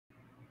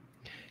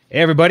Hey,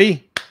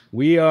 everybody.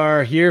 We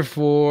are here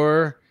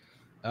for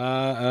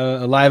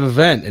a live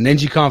event, an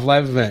ng-conf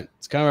live event.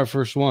 It's kind of our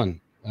first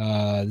one. This is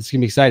going to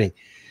be exciting.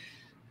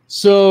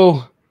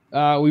 So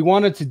we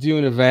wanted to do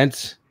an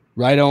event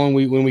right on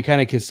when we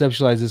kind of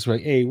conceptualized this, right?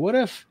 Hey, what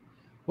if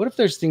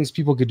there's things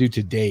people could do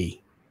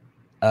today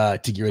to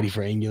get ready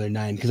for Angular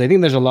 9? Because I think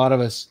there's a lot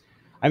of us.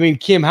 I mean,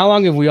 Kim, how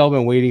long have we all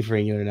been waiting for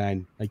Angular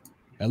 9? Like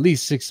at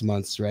least 6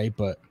 months, right?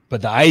 But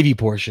the Ivy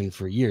portion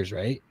for years,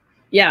 right?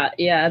 Yeah,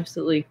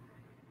 absolutely.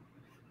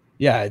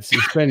 Yeah, it's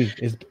been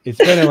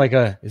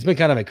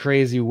kind of a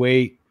crazy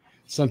wait.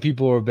 Some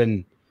people have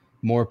been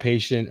more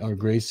patient or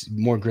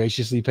more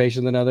graciously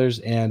patient than others,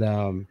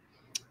 and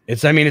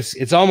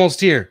it's almost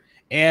here.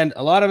 And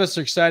a lot of us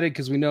are excited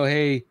because we know,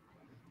 hey,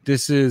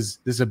 this is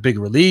a big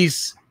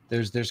release.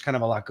 There's kind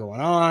of a lot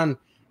going on,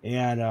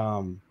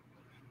 and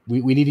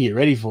we need to get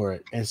ready for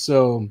it. And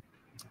so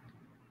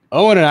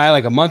Owen and I,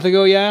 like a month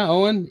ago,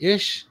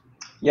 Owen-ish.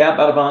 Yeah,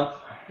 about a month.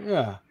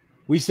 Yeah.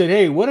 We said,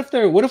 hey, what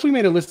if we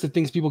made a list of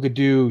things people could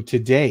do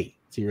today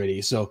to get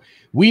ready? So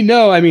we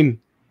know, I mean,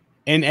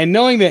 and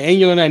knowing that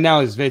Angular 9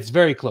 now it's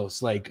very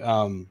close. Like,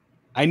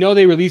 I know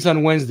they release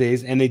on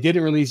Wednesdays and they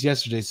didn't release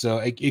yesterday. So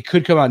it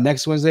could come out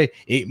next Wednesday.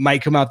 It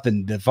might come out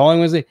the following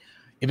Wednesday.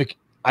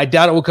 I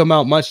doubt it will come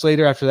out much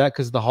later after that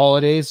because of the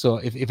holidays. So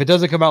if it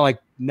doesn't come out like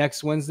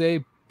next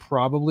Wednesday,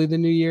 probably the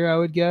new year, I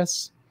would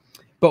guess.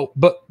 But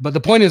the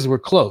point is we're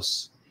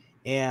close,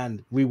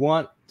 and we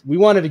wanted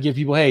to give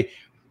people, hey,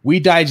 we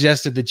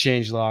digested the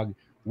changelog,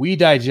 we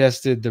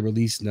digested the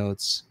release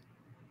notes,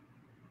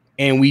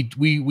 and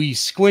we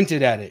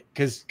squinted at it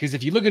because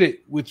if you look at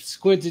it with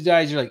squinted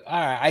eyes, you're like, all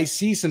right, I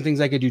see some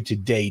things I could do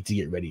today to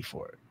get ready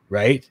for it,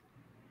 right?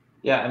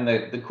 Yeah, and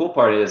the cool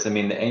part is, I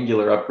mean, the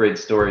Angular upgrade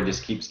story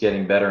just keeps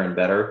getting better and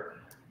better.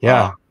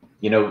 Yeah.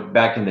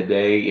 Back in the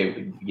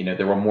day,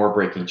 there were more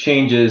breaking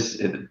changes.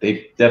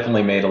 They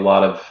definitely made a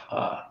lot of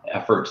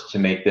effort to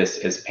make this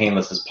as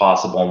painless as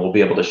possible, and we'll be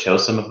able to show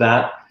some of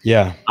that.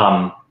 Yeah.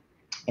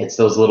 It's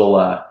those little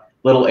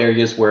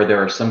areas where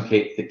there are some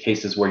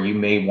cases where you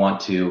may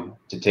want to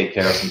take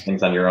care of some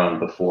things on your own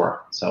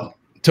before. So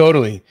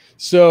totally.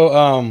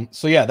 So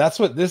yeah, that's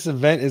what this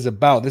event is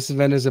about. This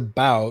event is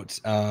about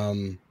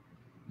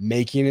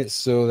making it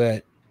so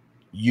that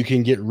you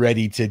can get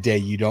ready today.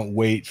 You don't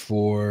wait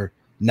for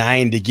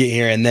 9 to get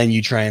here and then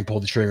you try and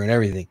pull the trigger and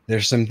everything.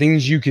 There's some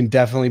things you can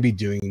definitely be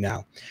doing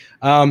now.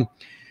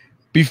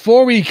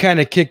 Before we kind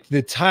of kick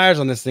the tires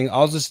on this thing,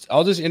 I'll just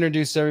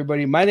introduce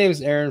everybody. My name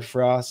is Aaron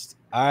Frost.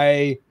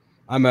 I'm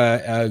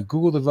a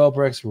Google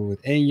developer expert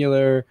with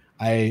Angular.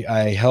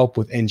 I help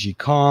with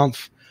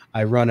ng-conf.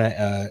 I run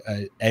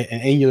an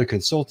Angular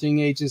consulting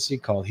agency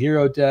called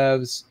Hero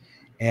Devs,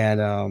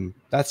 and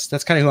that's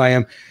kind of who I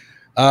am.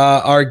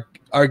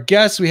 Our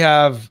guests, we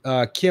have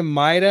Kim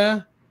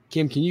Maida.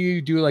 Kim, can you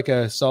do like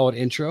a solid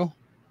intro?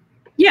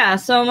 Yeah,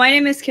 so my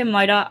name is Kim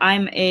Maida.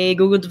 I'm a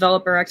Google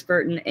developer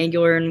expert in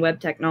Angular and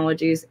web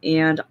technologies,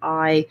 and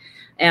I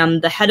am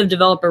the head of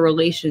developer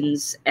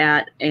relations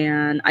at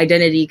an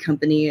identity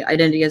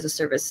as a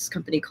service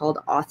company called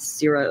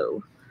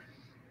Auth0.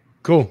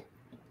 Cool.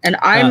 And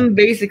I'm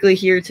basically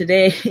here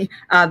today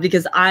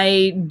because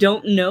I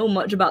don't know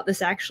much about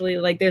this actually.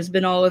 Like, there's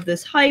been all of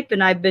this hype,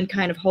 and I've been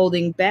kind of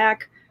holding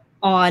back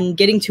on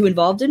getting too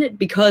involved in it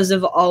because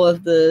of all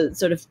of the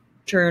sort of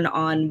turn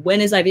on when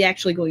is Ivy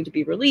actually going to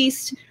be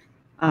released.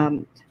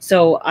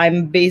 So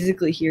I'm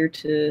basically here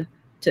to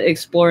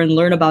explore and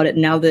learn about it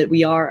now that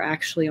we are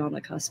actually on the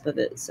cusp of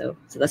it. So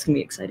that's gonna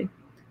be exciting.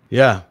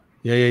 Yeah.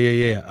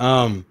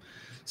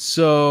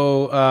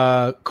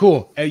 So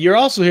cool. You're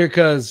also here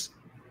because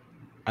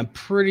I'm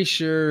pretty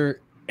sure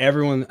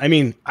everyone, I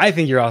mean, I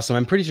think you're awesome.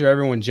 I'm pretty sure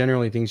everyone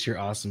generally thinks you're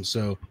awesome.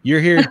 So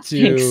you're here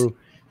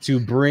to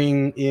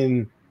bring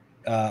in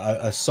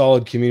a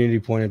solid community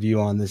point of view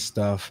on this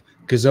stuff.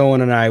 Because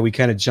Owen and I, we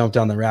kind of jumped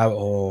down the rabbit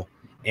hole,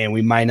 and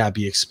we might not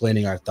be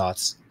explaining our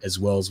thoughts as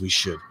well as we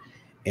should.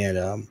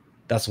 And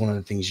that's one of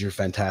the things you're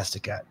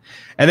fantastic at.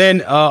 And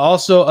then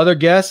also other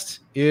guest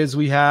is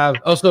we have,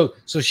 so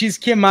she's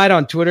Kim Maida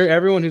on Twitter.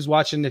 Everyone who's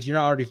watching, if you're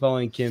not already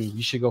following Kim,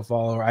 you should go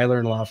follow her. I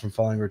learned a lot from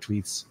following her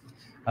tweets.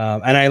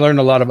 And I learned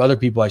a lot of other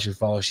people I should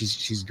follow.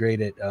 She's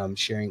great at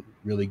sharing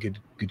really good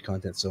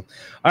content. So,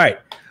 all right.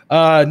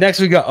 Next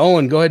we got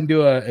Owen. Go ahead and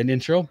do an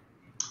intro.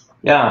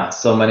 Yeah,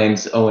 so my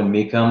name's Owen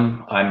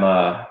Meekum. I'm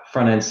a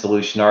front-end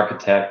solution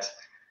architect.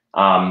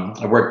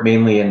 I work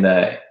mainly in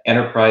the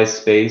enterprise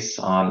space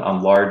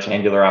on large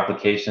Angular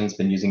applications.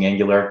 Been using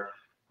Angular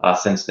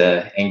since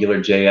the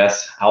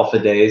AngularJS alpha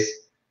days.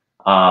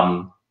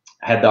 I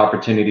had the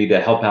opportunity to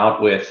help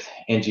out with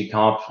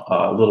ng-conf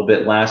a little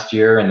bit last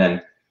year, and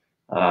then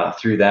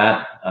through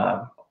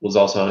that was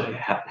also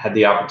had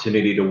the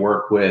opportunity to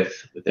work with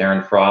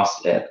Aaron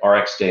Frost at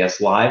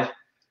RxJS Live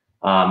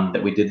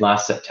that we did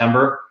last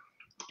September.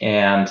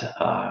 And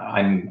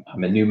I'm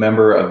a new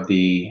member of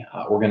the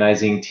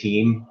organizing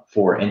team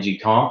for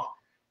ng-conf,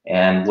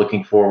 and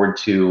looking forward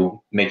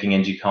to making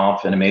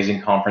ng-conf an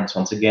amazing conference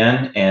once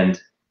again,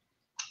 and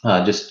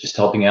just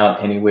helping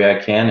out any way I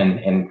can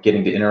and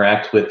getting to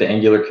interact with the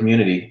Angular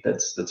community.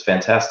 That's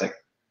fantastic.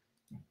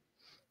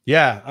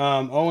 Yeah,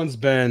 Owen's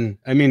been.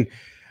 I mean,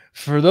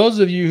 for those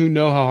of you who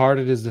know how hard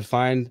it is to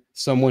find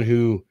someone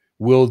who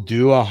will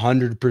do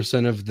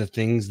 100% of the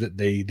things that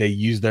they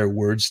use their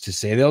words to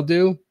say they'll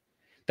do,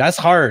 that's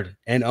hard.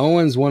 And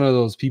Owen's one of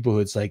those people who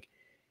it's like,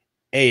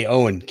 hey,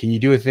 Owen, can you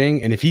do a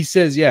thing? And if he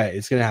says yeah,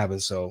 it's gonna happen.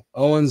 So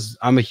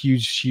I'm a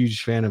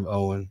huge fan of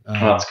Owen.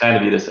 Well, it's kind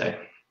of you to say.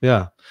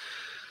 Yeah.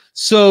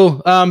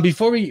 So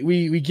before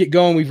we get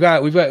going,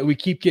 we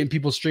keep getting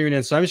people streaming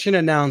in. So I'm just gonna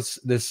announce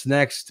this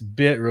next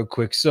bit real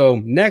quick. So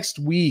next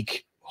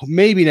week,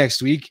 maybe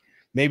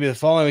the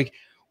following week,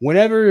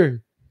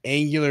 whenever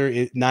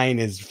Angular 9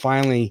 is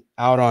finally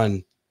out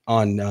on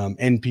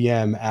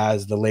NPM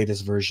as the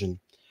latest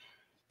version,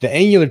 the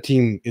Angular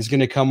team is going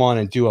to come on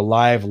and do a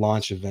live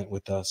launch event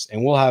with us,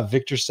 and we'll have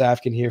Victor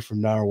Safkin here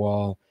from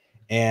Narwhal,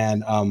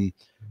 and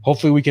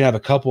hopefully we can have a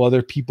couple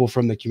other people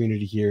from the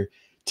community here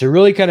to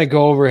really kind of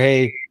go over,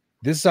 hey,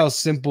 this is how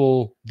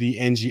simple the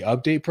ng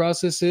update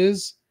process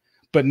is,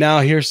 but now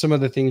here's some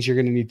of the things you're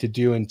going to need to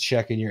do and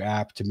check in your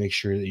app to make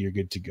sure that you're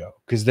good to go,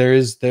 because there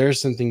are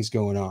some things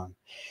going on,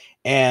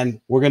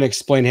 and we're going to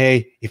explain,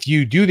 hey, if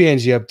you do the ng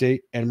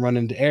update and run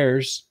into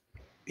errors,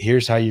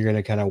 here's how you're going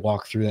to kind of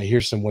walk through that.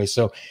 Here's some ways.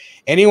 So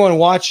anyone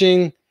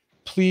watching,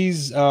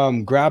 please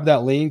grab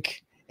that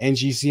link,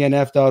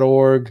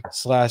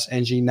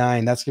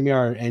 ngcnf.org/ng9. That's going to be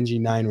our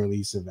ng9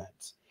 release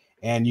event.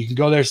 And you can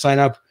go there, sign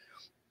up,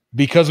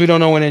 because we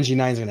don't know when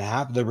ng9 is going to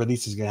happen. The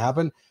release is going to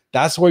happen.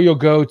 That's where you'll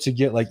go to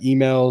get like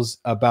emails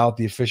about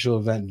the official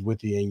event with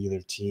the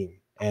Angular team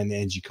and the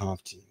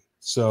ng-conf team.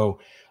 So,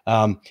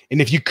 and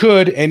if you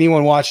could,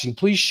 anyone watching,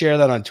 please share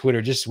that on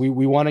Twitter. Just we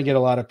want to get a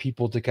lot of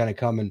people to kind of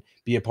come and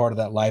be a part of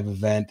that live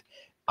event.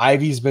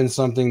 Ivy's been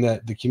something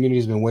that the community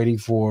has been waiting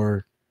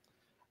for.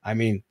 I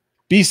mean,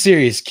 be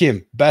serious,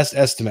 Kim. Best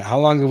estimate. How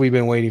long have we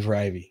been waiting for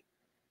Ivy?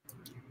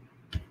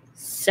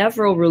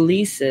 Several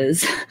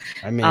releases.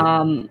 I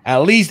mean, at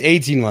least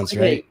 18 months,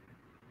 right?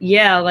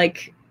 Yeah,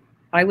 like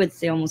I would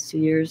say almost 2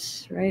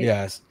 years, right?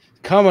 Yes,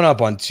 coming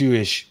up on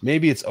 2-ish.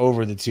 Maybe it's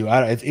over the 2.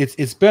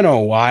 It's been a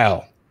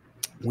while.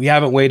 We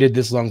haven't waited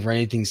this long for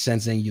anything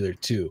since Angular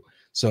 2.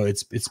 So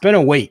it's been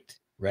a wait,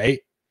 right?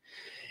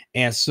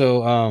 And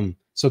so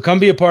so come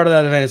be a part of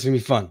that event. It's gonna be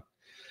fun.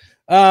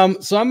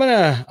 So I'm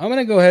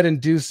gonna go ahead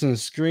and do some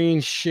screen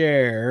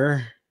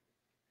share.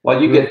 While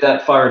you get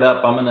that fired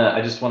up,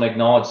 I just want to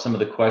acknowledge some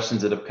of the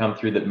questions that have come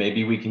through that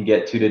maybe we can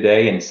get to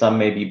today, and some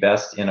may be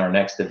best in our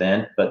next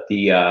event. But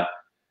the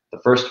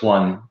first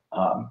one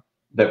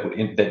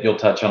that you'll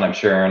touch on, I'm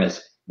sure, Aaron, is,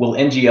 will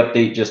ng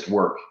update just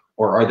work?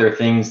 Or are there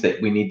things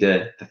that we need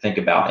to think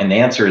about? And the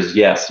answer is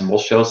yes, and we'll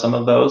show some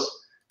of those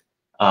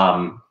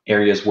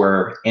areas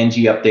where ng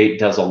update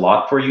does a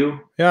lot for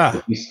you. Yeah.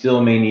 But you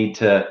still may need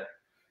to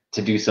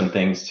do some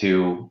things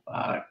to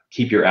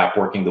keep your app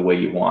working the way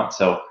you want.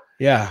 So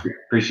yeah,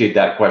 appreciate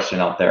that question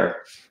out there.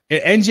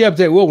 ng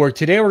update will work.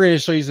 Today we're going to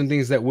show you some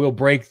things that will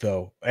break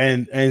though,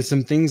 and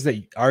some things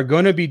that are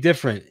going to be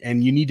different,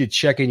 and you need to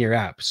check in your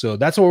app. So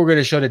that's what we're going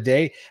to show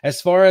today.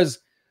 As far as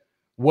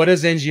what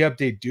does ng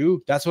update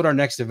do? That's what our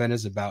next event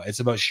is about.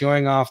 It's about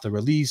showing off the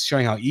release,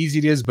 showing how easy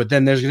it is, but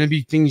then there's going to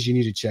be things you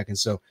need to check. And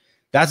so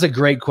that's a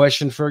great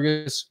question,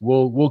 Fergus.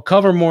 We'll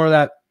cover more of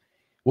that.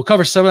 We'll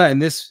cover some of that in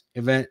this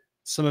event,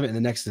 some of it in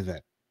the next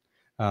event.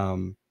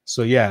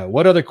 So yeah,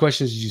 what other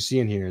questions did you see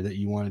in here that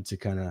you wanted to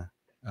kind of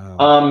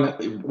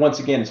once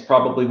again, it's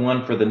probably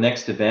one for the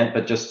next event,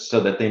 but just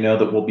so that they know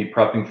that we'll be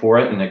prepping for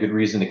it and a good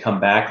reason to come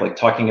back, like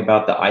talking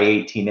about the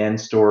I-18N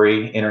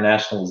story,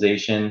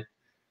 internationalization.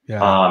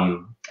 Yeah.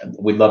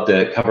 We'd love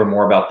to cover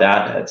more about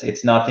that.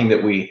 It's nothing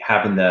that we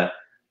have in the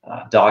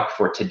doc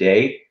for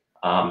today,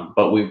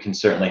 but we can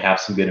certainly have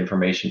some good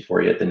information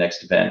for you at the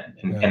next event,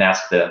 and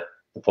ask the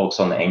folks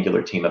on the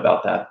Angular team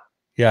about that.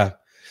 Yeah.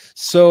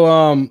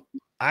 So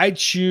I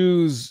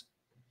choose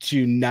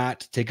to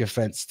not take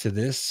offense to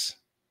this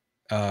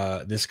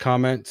this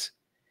comment.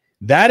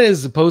 That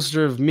is a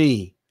poster of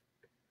me,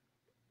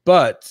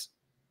 but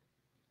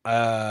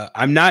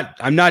I'm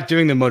not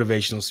doing the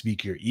motivational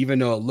speaker, even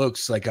though it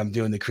looks like I'm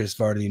doing the Chris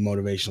Vardy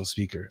motivational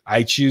speaker.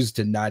 I choose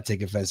to not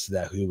take offense to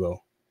that,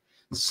 Hugo.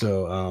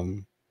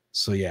 So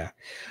yeah.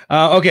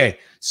 Okay.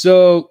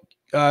 So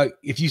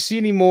if you see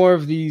any more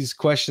of these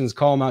questions,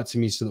 call them out to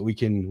me so that we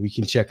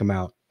can check them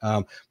out.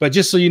 But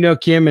just so you know,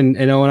 Kim and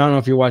Owen, I don't know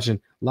if you're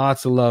watching,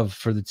 lots of love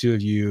for the two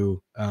of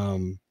you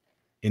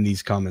in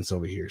these comments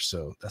over here.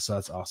 So that's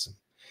awesome.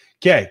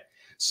 Okay.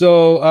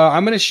 So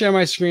I'm going to share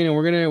my screen, and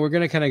we're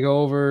gonna kind of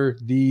go over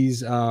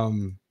these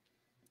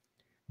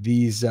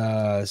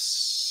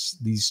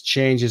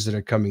changes that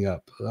are coming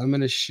up. I'm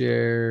going to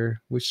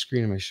share, which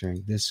screen am I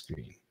sharing? This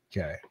screen.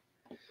 Okay.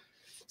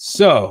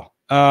 So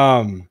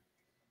 1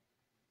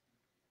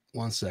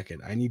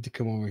 second. I need to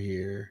come over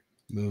here,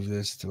 move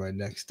this to my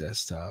next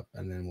desktop,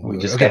 and then we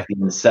just got the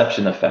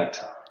Inception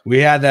effect. We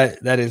had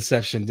that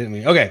Inception, didn't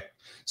we? Okay.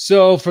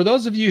 So for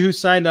those of you who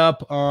signed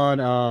up on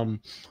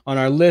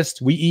our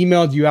list, we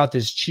emailed you out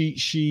this cheat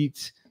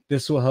sheet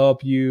This will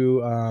help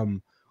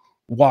you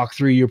walk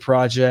through your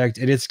project,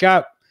 and it's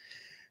got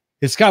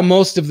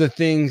most of the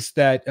things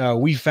that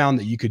we found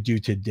that you could do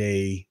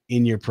today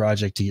in your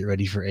project to get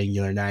ready for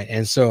Angular 9.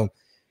 And so,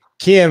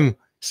 Kim,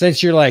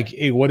 since you're like,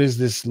 hey, what is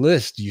this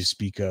list you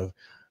speak of?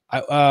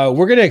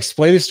 We're going to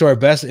explain this to our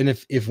best. And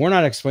if we're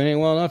not explaining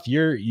it well enough,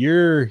 you're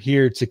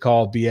here to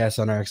call BS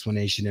on our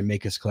explanation and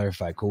make us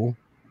clarify. Cool.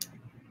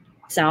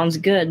 Sounds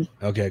good.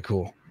 Okay,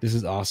 cool. This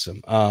is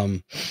awesome.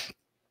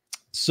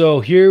 So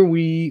here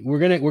we're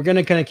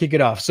gonna kind of kick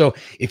it off. So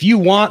if you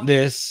want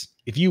this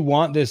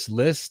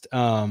list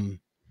of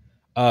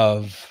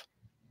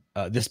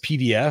this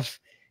PDF,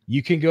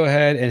 you can go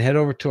ahead and head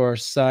over to our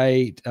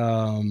site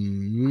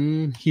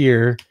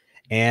here,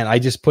 and I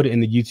just put it in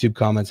the YouTube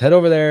comments. Head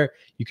over there.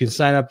 You can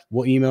sign up.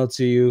 We'll email it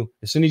to you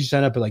as soon as you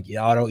sign up. It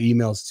auto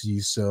emails to you.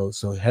 So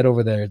head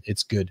over there.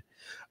 It's good.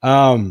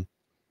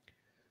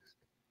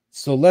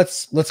 So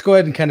let's go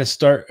ahead and kind of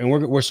start, and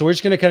we're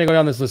just going to kind of go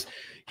down this list.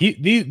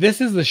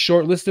 This is the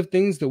short list of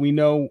things that we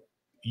know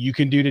you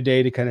can do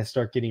today to kind of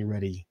start getting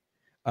ready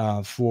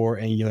for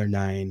Angular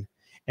 9,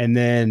 and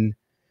then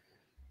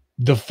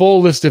the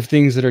full list of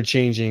things that are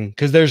changing,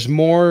 because there's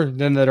more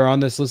than that are on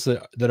this list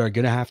that are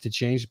going to have to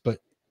change, but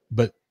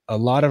a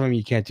lot of them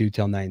you can't do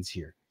till 9's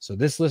here. So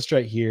this list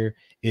right here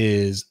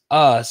is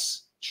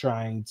us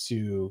trying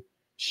to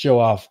show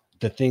off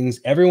the things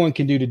everyone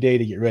can do today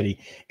to get ready.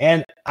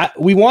 And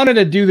we wanted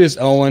to do this,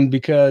 Owen,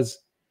 because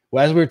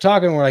as we were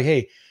talking, we're like,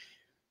 hey,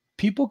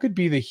 people could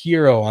be the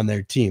hero on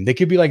their team. They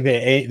could be like the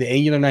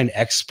Angular 9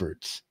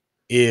 experts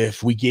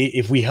if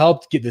we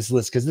helped get this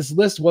list, because this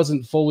list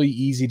wasn't fully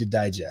easy to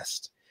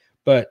digest.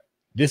 But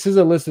this is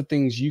a list of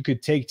things you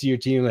could take to your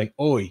team, like,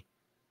 oi,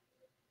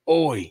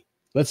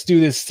 let's do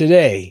this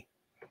today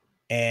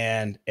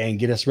and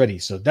get us ready.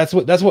 So that's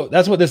what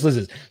this list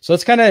is. So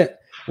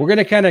we're going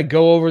to kind of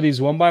go over these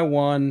one by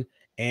one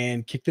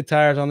and kick the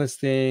tires on this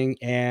thing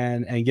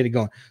and get it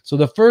going. So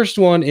the first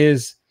one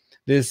is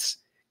this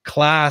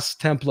class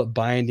template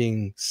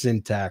binding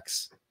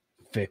syntax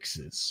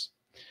fixes.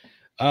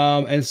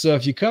 And so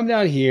if you come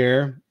down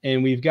here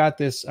and we've got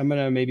this, I'm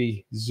going to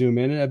maybe zoom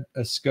in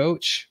a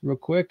scotch real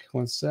quick.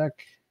 One sec.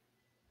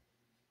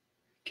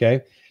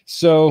 Okay.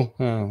 So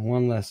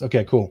one less.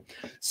 Okay, cool.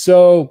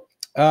 So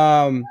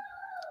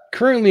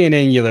currently in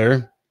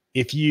Angular,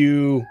 if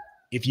you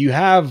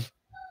have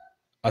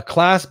a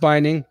class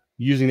binding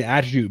using the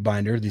attribute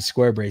binder, these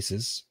square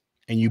braces,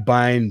 and you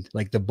bind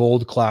like the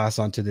bold class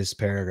onto this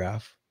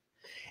paragraph,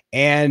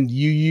 and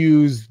you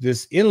use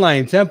this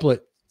inline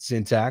template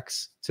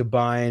syntax to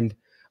bind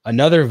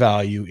another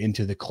value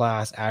into the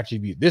class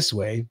attribute this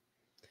way,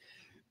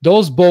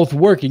 those both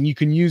work, and you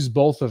can use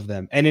both of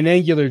them. And in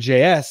Angular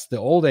JS, the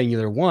old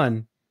Angular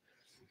 1,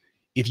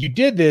 if you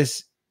did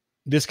this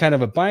kind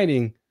of a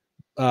binding,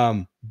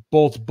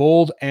 both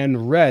bold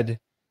and red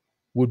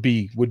would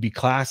be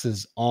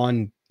classes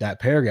on that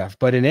paragraph.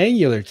 But in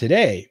Angular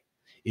today,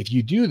 if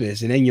you do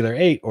this in Angular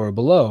 8 or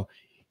below,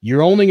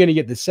 you're only going to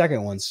get the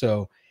second one.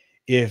 So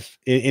if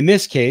in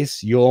this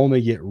case, you'll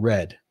only get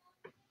red.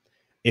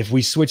 If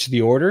we switch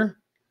the order,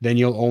 then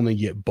you'll only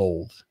get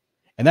bold.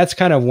 And that's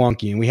kind of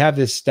wonky. And we have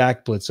this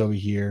stack blitz over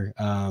here.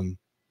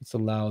 Let's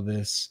allow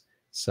this.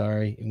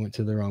 Sorry, it went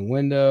to the wrong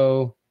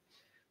window.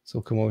 So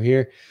we'll come over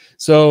here.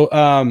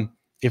 So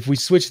if we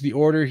switch the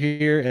order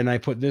here and I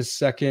put this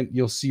second,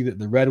 you'll see that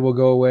the red will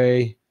go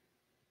away.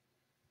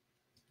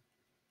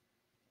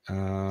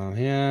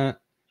 Yeah,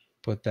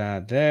 put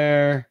that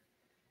there.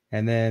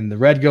 And then the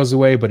red goes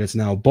away, but it's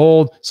now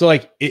bold. So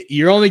like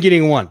you're only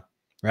getting one,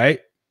 right?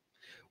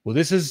 Well,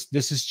 this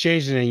is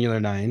changed in Angular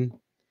 9.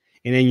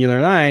 In Angular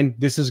 9,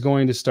 this is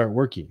going to start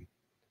working.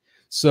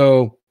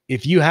 So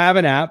if you have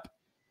an app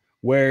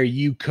where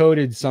you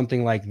coded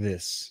something like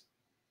this,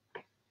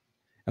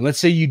 and let's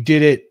say you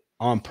did it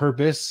on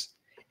purpose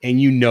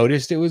and you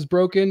noticed it was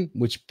broken,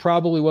 which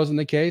probably wasn't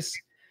the case,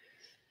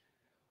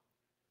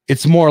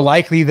 it's more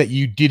likely that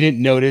you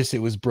didn't notice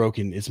it was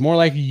broken. It's more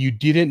likely you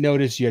didn't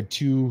notice you had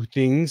two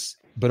things,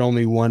 but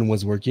only one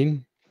was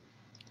working.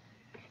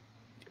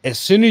 As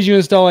soon as you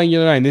install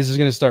Angular 9, this is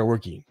going to start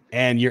working,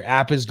 and your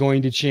app is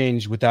going to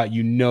change without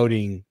you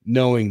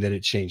knowing that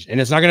it changed.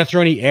 And it's not going to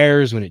throw any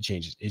errors when it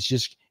changes. It's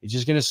just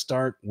going to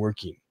start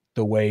working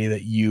the way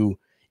that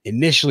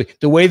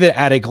the way that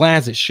at a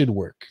glance it should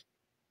work.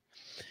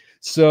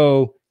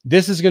 So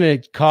this is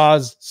going to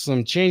cause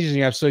some changes in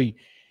your app. So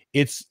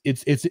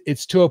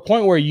it's to a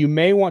point where you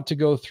may want to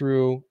go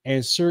through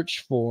and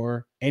search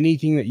for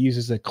anything that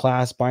uses a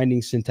class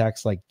binding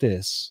syntax like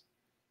this,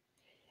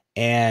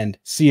 and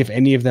see if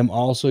any of them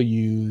also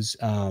use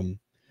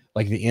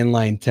like the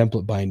inline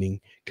template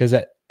binding, because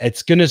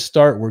it's going to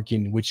start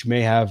working, which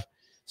may have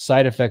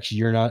side effects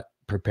you're not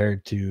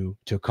prepared to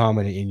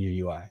accommodate in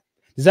your UI.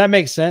 Does that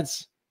make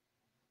sense?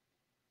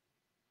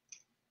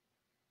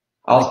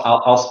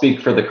 I'll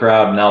speak for the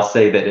crowd, and I'll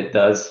say that it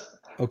does.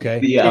 Okay.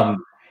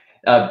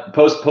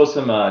 Post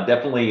some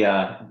definitely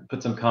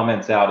put some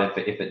comments out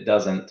if it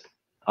doesn't.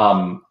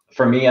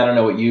 For me, I don't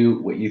know what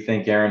you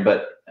think, Aaron,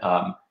 but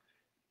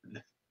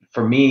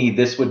for me,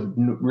 this would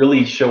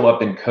really show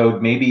up in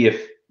code. Maybe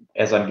if,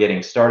 as I'm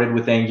getting started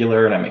with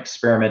Angular and I'm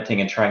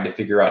experimenting and trying to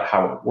figure out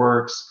how it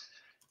works,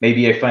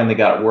 maybe I finally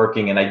got it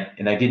working and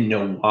I didn't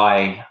know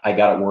why I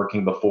got it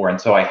working before. And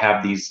so I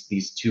have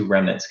these two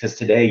remnants, because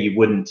today you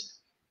wouldn't,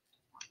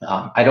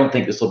 I don't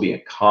think this will be a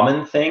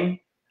common thing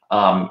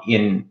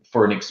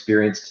for an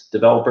experienced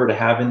developer to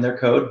have in their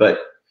code, but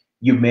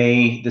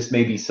this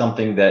may be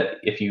something that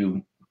if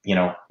you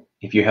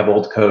have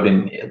old code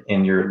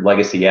in your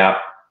legacy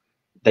app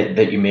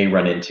that you may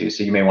run into.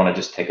 So you may want to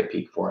just take a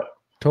peek for it.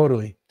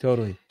 Totally.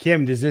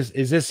 Kim, is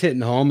this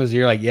hitting home? As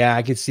you're like, yeah,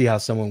 I could see how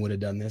someone would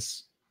have done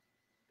this.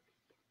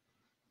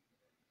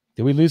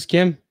 Did we lose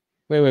Kim?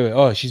 Wait.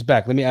 Oh, she's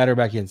back. Let me add her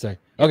back in. Sorry.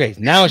 Okay,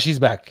 now she's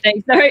back.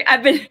 Thanks. Sorry,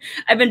 I've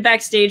been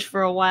backstage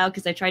for a while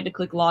because I tried to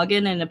click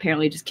login and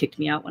apparently just kicked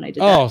me out when I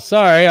did that. Oh,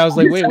 sorry. I was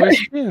like, wait, where's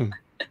Kim?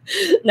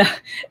 No,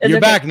 you're okay.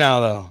 Back now,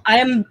 though. I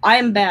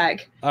am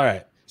back. All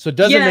right. So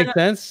does it make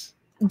sense?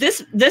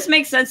 This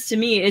makes sense to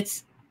me.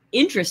 It's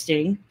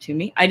interesting to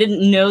me. I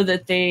didn't know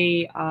that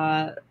they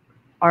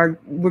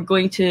we're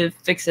going to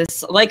fix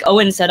this. Like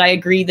Owen said, I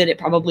agree that it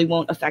probably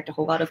won't affect a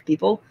whole lot of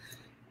people.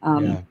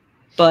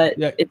 But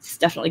it's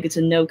definitely good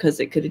to know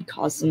because it could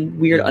cause some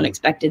weird,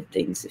 unexpected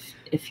things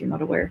if you're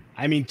not aware.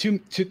 I mean, to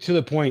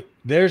the point,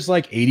 there's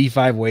like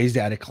 85 ways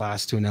to add a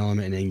class to an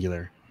element in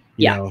Angular.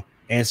 You know?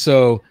 And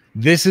so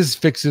this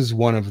fixes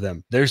one of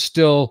them. There's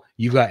still,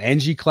 you've got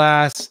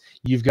ng-class.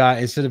 You've got,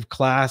 instead of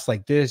class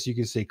like this, you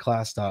can say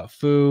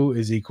class.foo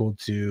is equal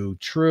to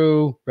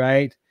true,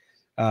 right?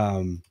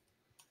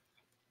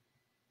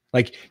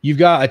 Like you've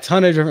got a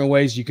ton of different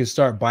ways you can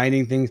start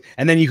binding things.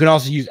 And then you can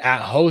also use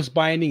 @host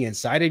binding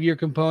inside of your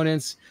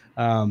components.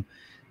 So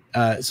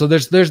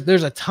there's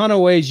a ton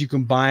of ways you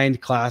can bind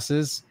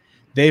classes.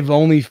 They've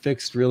only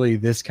fixed really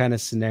this kind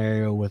of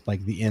scenario with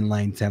like the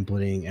inline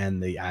templating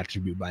and the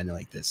attribute binding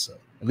like this. So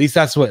at least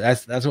that's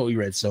what we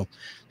read. So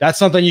that's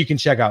something you can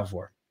check out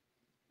for.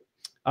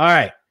 All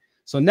right.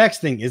 So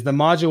next thing is the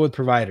module with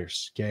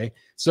providers. Okay.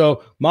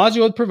 So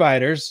module with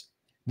providers,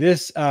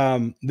 this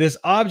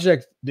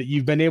object that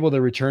you've been able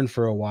to return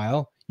for a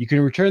while, you can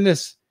return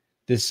this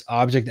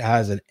object that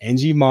has an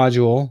ng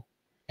module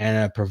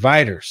and a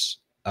providers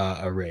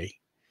array.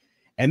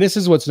 And this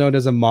is what's known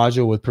as a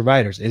module with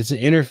providers. It's an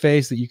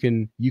interface that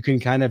you can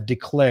kind of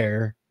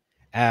declare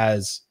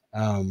as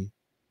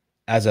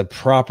a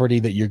property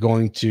that you're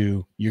going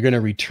to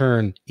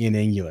return in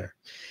Angular.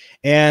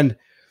 And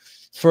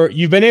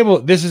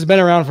this has been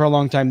around for a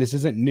long time. This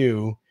isn't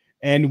new.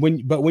 And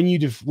when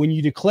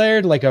you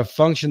declared like a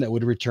function that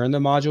would return the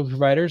module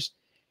providers,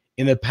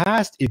 in the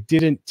past, it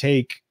didn't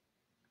take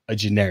a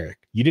generic.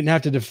 You didn't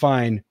have to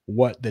define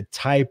what the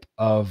type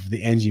of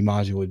the ng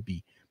module would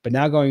be. But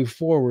now going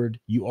forward,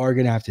 you are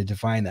going to have to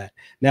define that.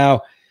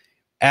 Now,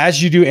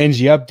 as you do ng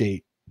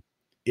update,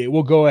 it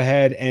will go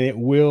ahead and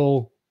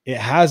it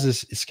has a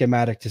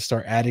schematic to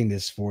start adding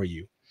this for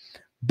you.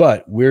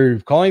 But we're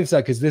calling this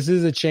out because this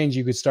is a change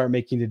you could start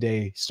making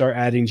today. Start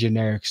adding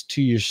generics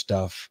to your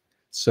stuff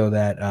so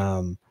that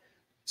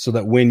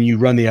when you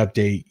run the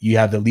update, you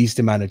have the least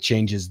amount of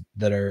changes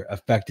that are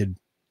affected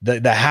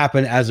that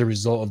happen as a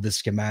result of the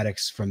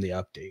schematics from the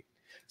update.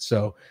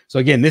 So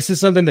again, this is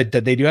something that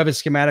they do have a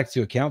schematic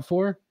to account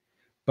for,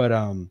 but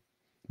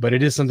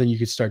it is something you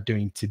could start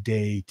doing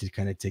today to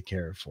kind of take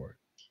care of for it.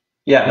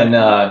 Yeah, and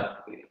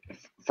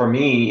for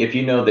me, if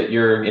you know that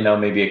you're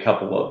maybe a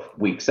couple of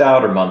weeks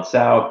out or months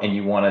out, and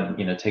you want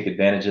to take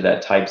advantage of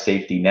that type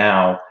safety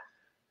now,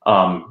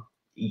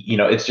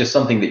 it's just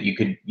something that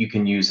you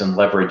can use and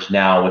leverage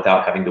now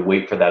without having to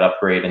wait for that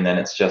upgrade, and then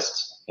it's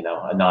just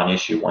a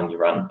non-issue when you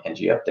run ng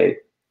update.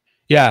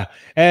 Yeah,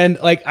 and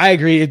like I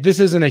agree,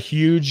 this isn't a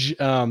huge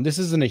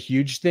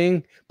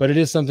thing, but it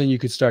is something you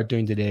could start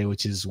doing today,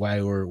 which is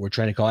why we're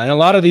trying to call it. And a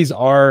lot of these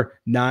are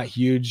not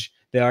huge;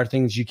 they are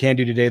things you can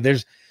do today.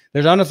 There's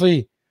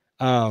honestly,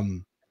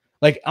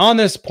 like on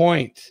this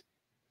point,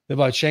 the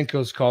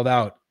Bachenko's called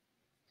out.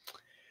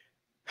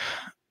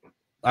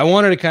 I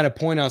wanted to kind of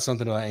point out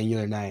something about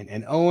Angular 9,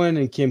 and Owen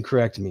and Kim,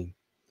 correct me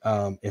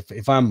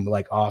if I'm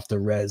like off the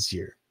res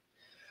here.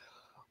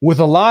 With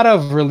a lot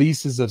of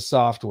releases of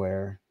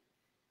software,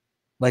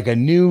 like a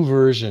new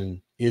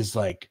version is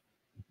like,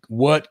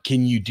 what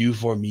can you do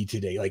for me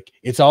today? Like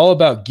it's all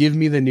about give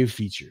me the new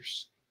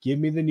features. Give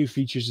me the new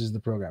features as the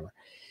programmer.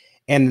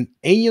 And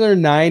Angular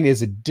 9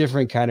 is a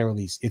different kind of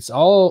release. It's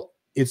all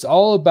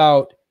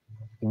about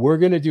we're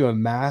going to do a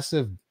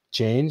massive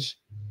change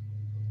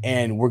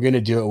and we're going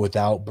to do it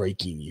without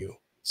breaking you.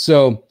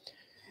 So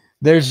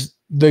there's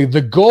the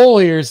goal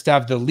here is to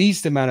have the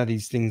least amount of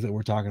these things that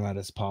we're talking about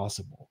as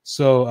possible.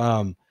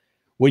 So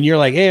when you're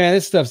like, hey man,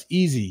 this stuff's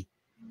easy,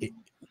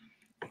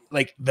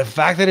 like the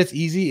fact that it's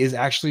easy is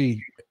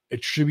actually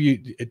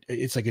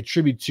it's like a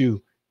tribute to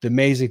the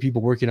amazing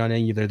people working on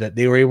Angular, that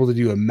they were able to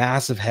do a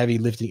massive heavy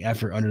lifting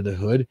effort under the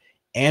hood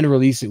and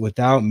release it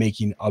without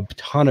making a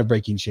ton of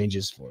breaking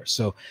changes for us.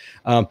 So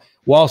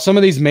while some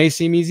of these may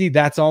seem easy,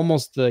 that's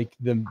almost like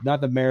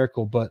not the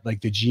miracle, but like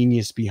the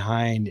genius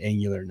behind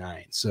Angular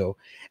 9. So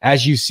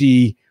as you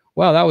see,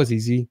 wow, that was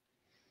easy.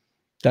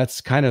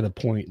 that's kind of the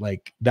point.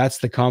 Like that's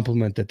the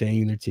compliment that the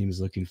Angular team is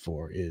looking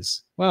for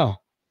is,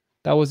 well,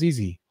 that was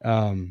easy.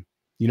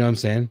 You know what I'm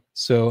saying?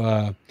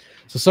 So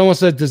so someone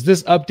said, does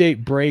this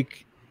update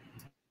break?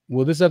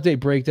 Will this update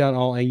break down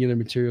all Angular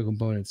material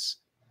components?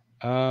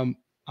 I'm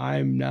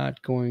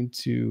not going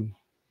to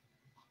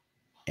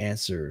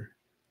answer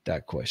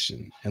that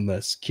question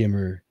unless Kim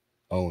or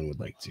Owen would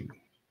like to.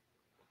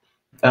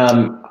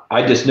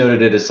 I just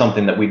noted it as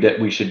something that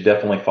we should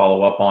definitely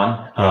follow up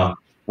on. Yeah.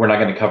 We're not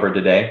going to cover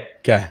today.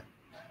 Okay.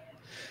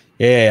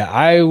 Yeah,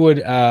 I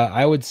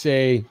would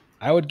say,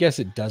 I would guess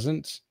it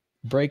doesn't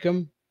break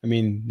them. I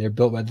mean, they're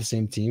built by the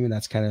same team, and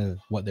that's kind of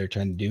what they're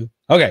trying to do.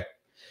 Okay.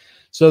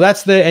 So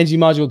that's the ng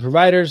module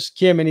providers.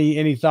 Kim,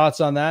 any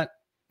thoughts on that?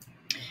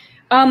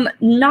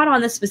 Not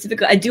on this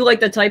specifically. I do like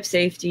the type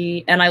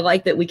safety, and I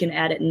like that we can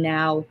add it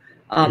now.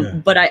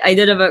 But I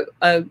did have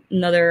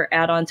another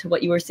add-on to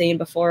what you were saying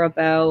before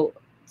about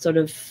sort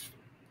of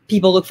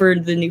people look for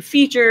the new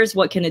features.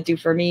 What can it do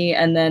for me?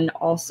 And then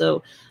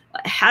also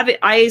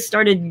I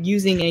started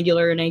using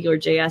Angular and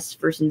AngularJS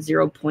version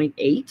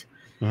 0.8.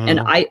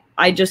 And I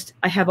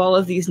have all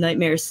of these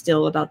nightmares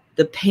still about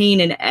the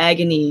pain and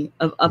agony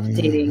of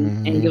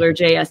updating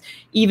AngularJS,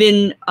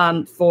 even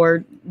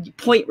for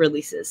point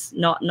releases,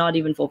 not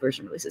even full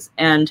version releases.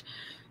 And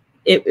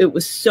it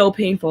was so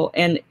painful.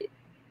 And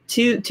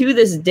to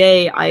this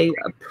day, I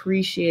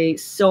appreciate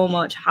so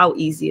much how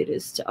easy it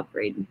is to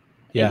upgrade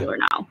Angular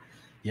now.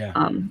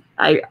 Yeah.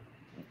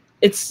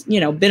 It's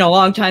been a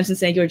long time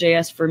since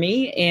AngularJS for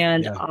me,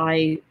 and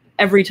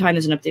every time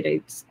there's an update,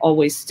 I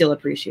always still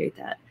appreciate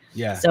that.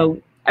 Yeah. So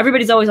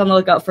everybody's always on the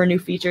lookout for new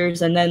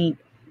features, and then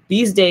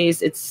these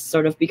days it's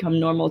sort of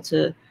become normal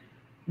to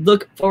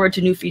look forward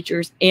to new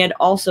features, and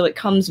also it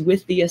comes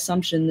with the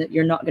assumption that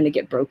you're not going to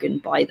get broken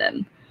by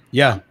them.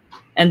 Yeah.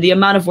 And the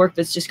amount of work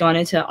that's just gone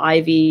into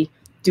Ivy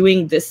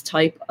doing this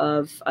type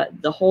of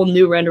the whole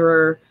new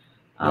renderer,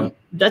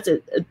 that's a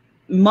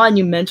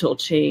monumental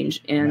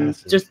change,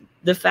 and just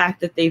the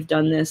fact that they've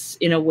done this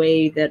in a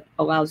way that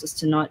allows us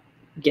to not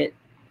get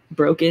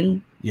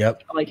broken.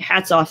 Yep. Like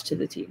hats off to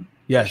the team.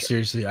 Yeah, sure.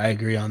 Seriously, I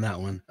agree on that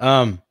one.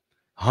 100%,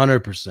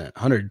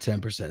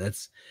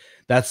 110%.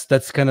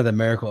 That's kind of the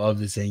miracle of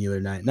this Angular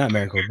 9, not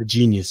miracle, the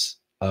genius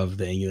of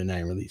the Angular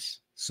 9 release.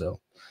 So,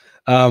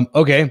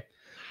 okay.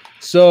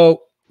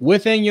 So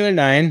with Angular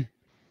 9,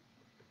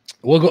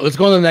 let's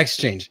go on to the next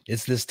change.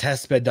 It's this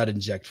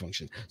testbed.inject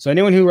function. So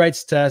anyone who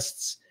writes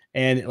tests,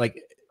 and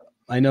like,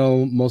 I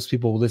know most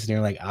people listening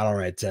are like, I don't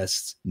write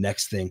tests,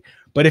 next thing.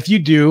 But if you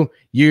do,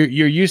 you're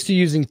used to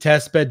using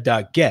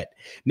testbed.get.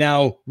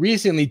 Now,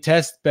 recently,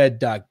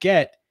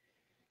 testbed.get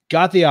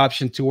got the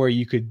option to where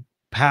you could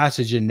pass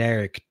a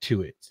generic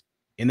to it.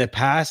 In the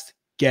past,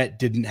 get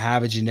didn't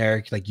have a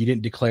generic, like you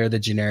didn't declare the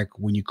generic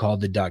when you called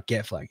the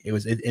 .get flag.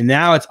 And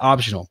now it's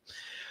optional.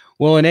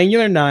 Well, in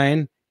Angular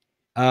 9,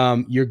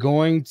 you're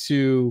going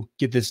to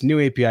get this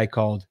new API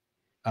called,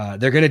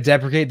 they're going to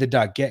deprecate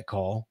the .get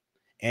call.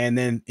 And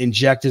then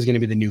inject is going to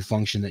be the new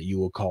function that you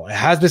will call. It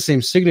has the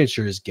same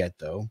signature as get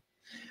though.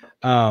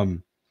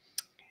 And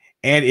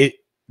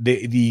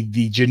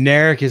the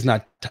generic is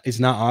not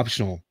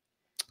optional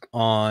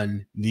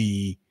on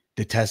the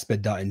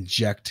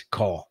testbed.inject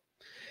call.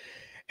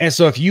 And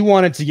so if you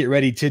wanted to get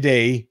ready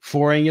today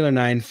for Angular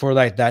 9 for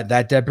like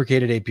that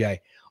deprecated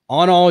API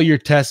on all your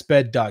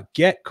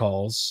testbed.get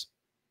calls,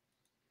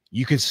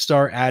 you can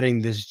start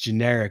adding this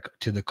generic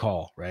to the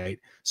call, right?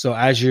 So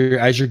as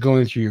you're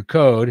going through your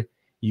code,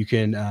 you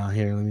can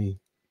here, let me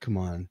come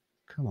on,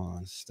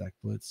 Stack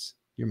Blitz,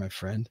 you're my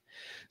friend.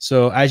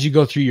 So as you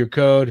go through your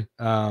code,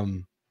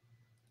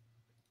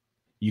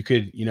 you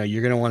could,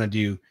 you're going to want to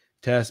do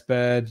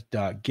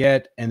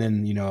testbed.get and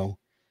then,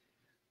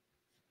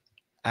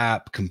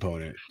 app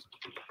component.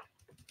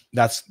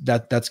 That's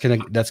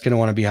going to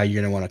want to be how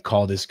you're going to want to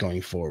call this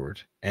going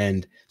forward.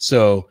 And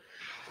so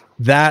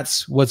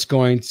that's what's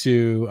going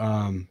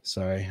to,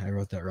 sorry, I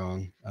wrote that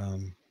wrong.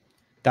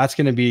 That's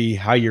going to be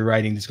how you're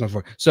writing this going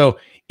forward. So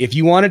if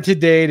you wanted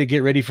today to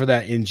get ready for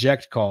that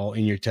inject call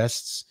in your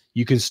tests,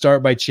 you can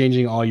start by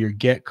changing all your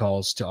get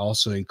calls to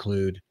also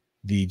include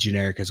the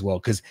generic as well.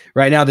 Because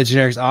right now the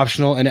generic is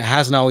optional, and it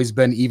hasn't always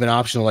been even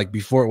optional. Like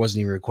before, it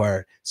wasn't even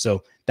required.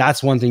 So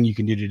that's one thing you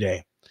can do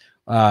today.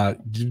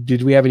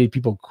 Did we have any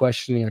people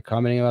questioning or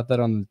commenting about that?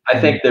 I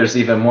think there's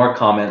even more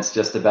comments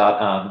just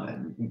about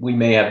we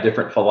may have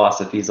different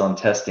philosophies on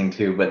testing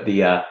too, but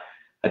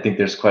I think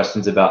there's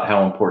questions about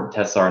how important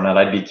tests are, and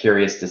I'd be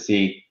curious to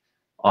see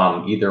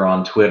either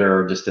on Twitter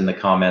or just in the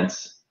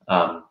comments,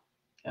 how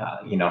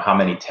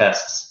many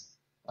tests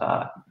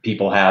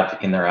people have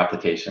in their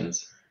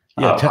applications.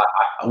 Yeah,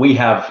 we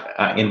have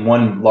in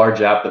one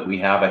large app that we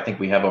have, I think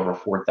we have over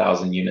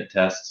 4,000 unit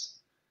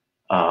tests.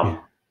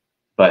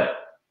 But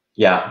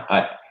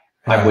yeah,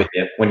 I'm with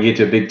you. When you get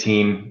to a big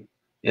team,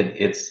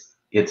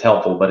 it's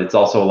helpful, but it's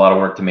also a lot of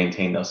work to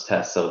maintain those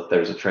tests. So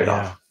there's a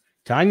trade-off. Yeah.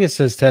 Tanya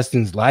says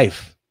testing's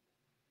life,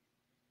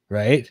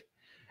 right?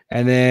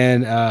 And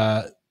then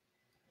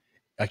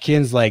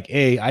Akin's like,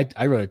 hey,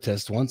 I wrote a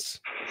test once,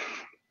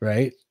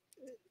 right?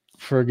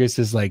 Fergus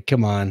is like,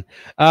 come on.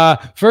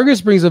 Fergus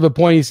brings up a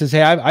point. He says,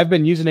 hey, I've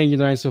been using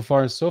Angular 9 so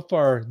far, and so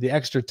far the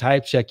extra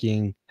type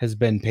checking has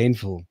been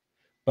painful.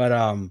 But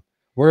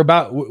we're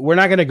not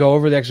going to go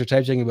over the extra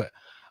type checking, but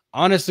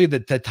honestly, the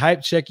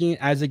type checking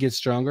as it gets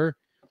stronger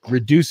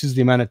reduces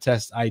the amount of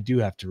tests I do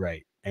have to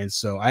write. And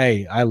so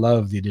I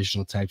love the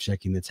additional type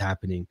checking that's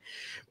happening.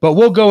 But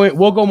we'll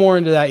go more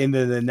into that in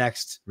the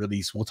next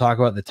release. We'll talk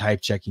about the type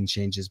checking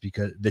changes,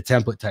 because the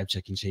template type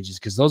checking changes,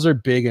 because those are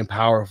big and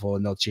powerful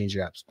and they'll change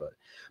your apps. But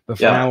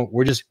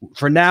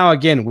for now,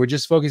 again, we're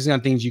just focusing on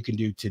things you can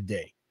do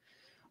today.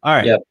 All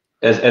right. Yeah.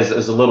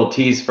 As a little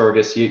tease,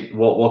 Fergus,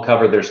 we'll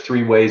cover there's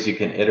 3 ways you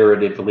can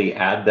iteratively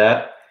add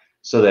that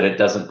so that it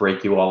doesn't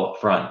break you all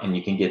up front and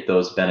you can get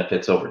those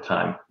benefits over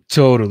time.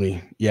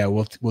 Totally. Yeah,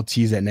 we'll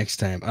tease that next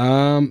time.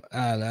 Where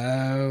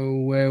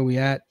are we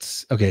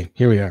at? Okay,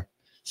 here we are.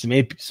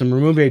 Some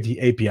removed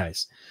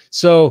APIs.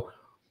 So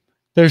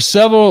there's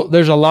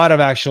a lot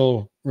of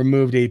actual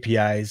removed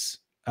APIs.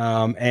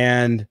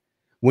 And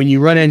when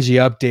you run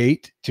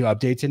ng-update to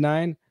update to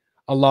 9,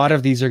 a lot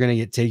of these are going to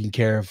get taken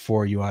care of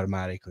for you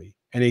automatically.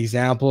 An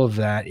example of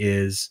that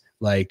is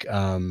like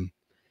the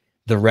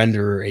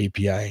renderer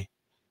API.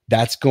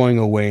 That's going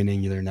away in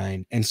Angular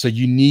 9. And so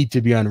you need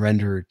to be on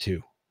renderer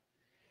 2.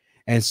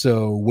 And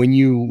so when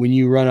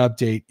you run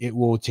update, it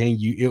will take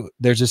you.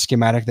 There's a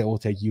schematic that will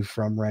take you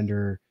from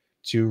renderer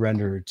to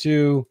renderer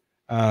 2,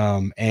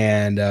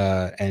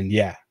 and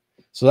yeah.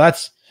 So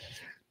that's.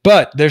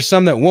 But there's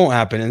some that won't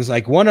happen, and it's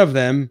like one of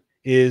them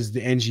is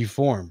the ng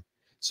form.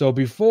 So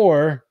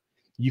before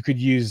you could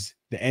use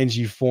the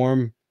ng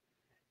form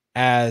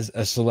as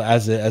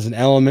an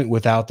element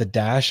without the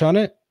dash on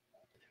it,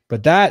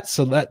 but that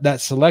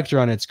selector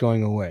on it's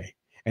going away.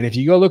 And if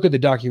you go look at the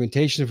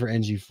documentation for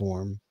ng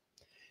form,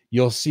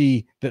 you'll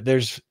see that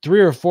there's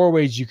 3 or 4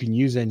 ways you can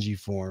use ng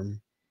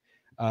form.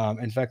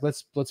 In fact,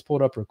 let's pull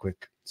it up real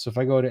quick. So if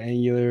I go to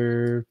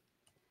angular.io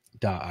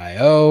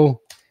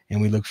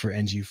and we look for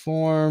ng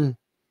form,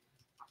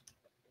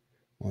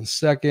 1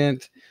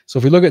 second. So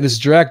if we look at this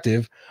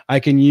directive, I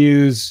can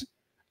use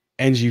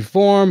ng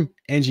form,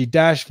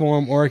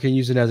 ng-form, or I can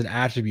use it as an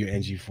attribute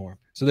ng form.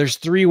 So there's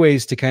 3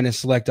 ways to kind of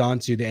select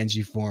onto the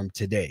ng form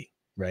today,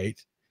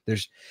 right?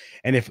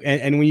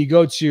 And when you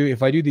go to,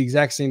 if I do the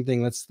exact same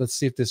thing, let's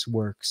see if this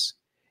works.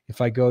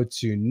 If I go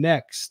to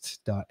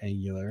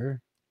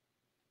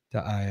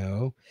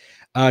next.angular.io,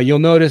 you'll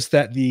notice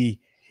that the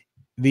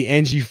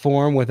ng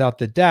form without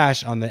the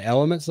dash on the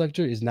element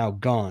selector is now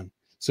gone.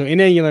 So in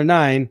Angular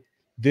 9,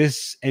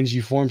 this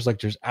ng form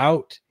selector is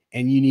out,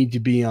 and you need to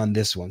be on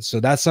this one.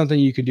 So that's something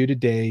you can do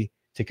today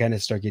to kind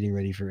of start getting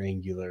ready for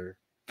Angular.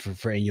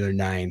 For Angular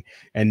 9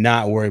 and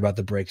not worry about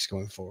the breaks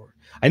going forward.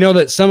 I know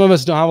that some of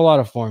us don't have a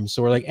lot of forms,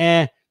 so we're like,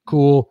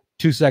 cool,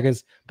 2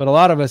 seconds. But a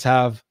lot of us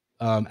have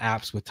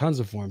apps with tons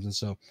of forms, and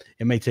so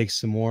it may take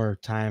some more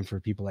time for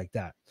people like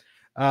that.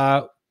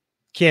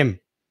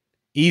 Kim,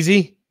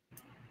 easy?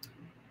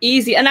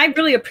 Easy. And I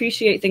really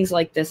appreciate things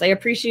like this. I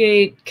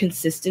appreciate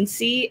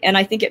consistency, and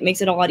I think it makes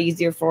it a lot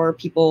easier for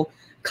people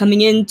coming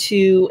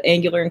into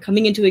Angular and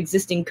coming into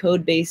existing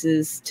code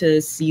bases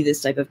to see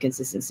this type of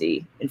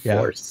consistency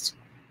enforced.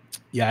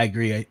 Yeah, I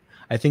agree.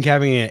 I think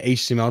having an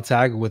HTML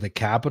tag with a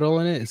capital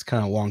in it is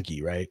kind of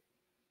wonky, right?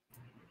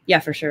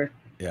 Yeah, for sure.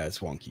 Yeah, it's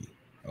wonky.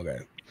 Okay.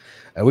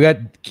 We got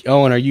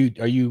Owen. Are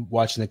you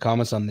watching the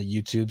comments on the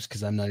YouTubes?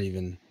 Because I'm not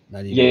even.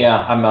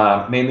 Yeah.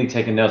 I'm mainly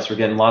taking notes. We're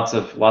getting lots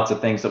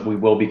of things that we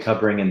will be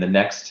covering in the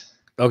next.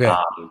 Okay.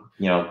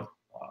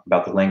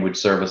 About the language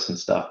service and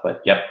stuff.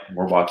 But yep,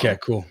 we're watching. Okay,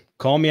 cool.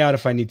 Call me out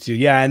if I need to.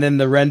 Yeah, and then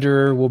the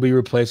renderer will be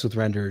replaced with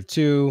renderer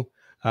 2.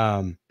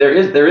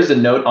 There is a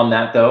note on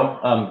that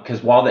though,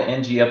 because while the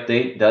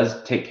ng-update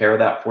does take care of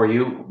that for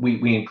you,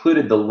 we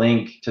included the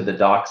link to the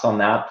docs on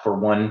that for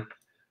one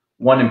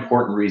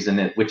important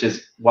reason, which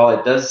is while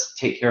it does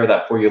take care of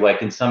that for you,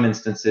 like in some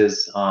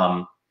instances,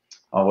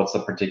 what's the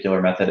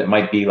particular method? It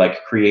might be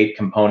like create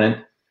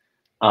component.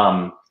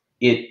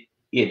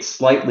 It's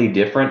slightly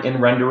different in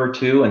renderer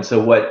 2, and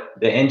so what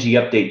the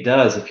ng-update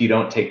does, if you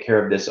don't take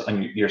care of this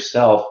on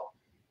yourself,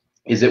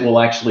 is it will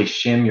actually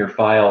shim your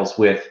files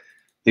with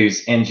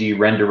these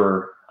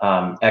ng-renderer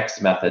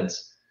X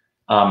methods.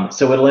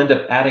 So it'll end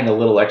up adding a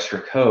little extra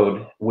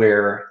code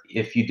where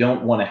if you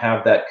don't want to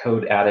have that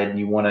code added and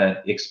you want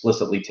to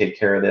explicitly take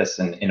care of this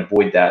and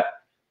avoid that,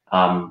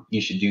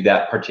 you should do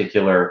that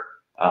particular,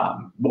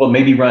 well,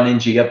 maybe run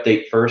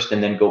ng-update first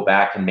and then go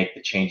back and make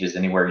the changes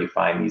anywhere you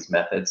find these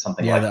methods,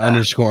 something like that. Yeah, the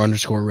underscore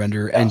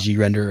render,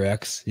 ng-renderer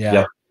X. Yeah.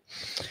 Yep.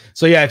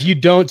 So yeah, if you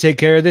don't take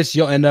care of this,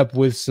 you'll end up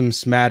with some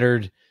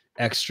smattered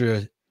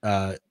extra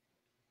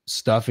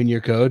stuff in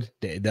your code,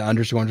 the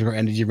underscore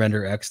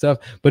ng-renderer X stuff,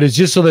 but it's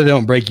just so that they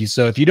don't break you.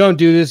 So if you don't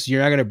do this,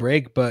 you're not going to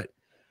break, but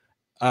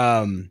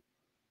no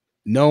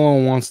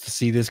one wants to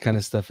see this kind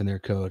of stuff in their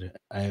code.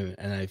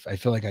 I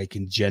feel like I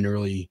can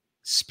generally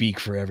speak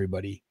for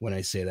everybody when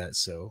I say that.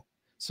 So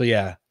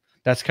yeah,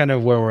 that's kind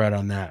of where we're at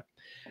on that.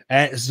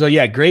 And so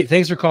yeah, great.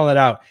 Thanks for calling it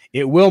out.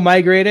 It will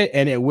migrate it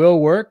and it will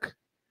work,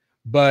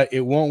 but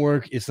it won't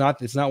work. It's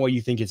not what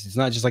you think it's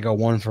not just like a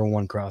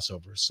 1-for-1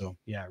 crossover. So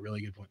yeah,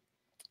 really good point.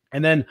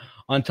 And then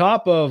on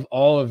top of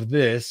all of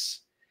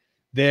this,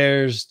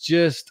 there's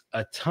just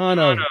a ton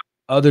of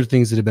other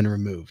things that have been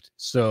removed.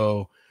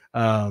 So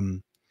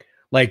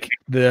like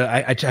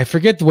I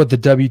forget what the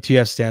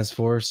WTF stands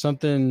for,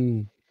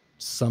 something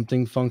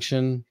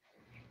function.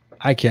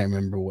 I can't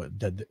remember what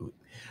that.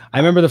 I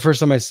remember the first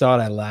time I saw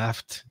it, I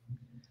laughed.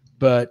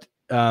 But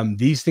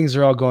these things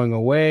are all going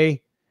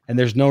away, and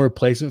there's no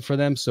replacement for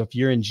them. So if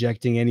you're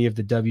injecting any of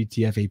the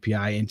WTF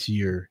API into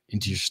your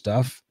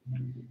stuff,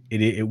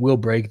 it will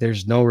break.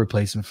 There's no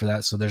replacement for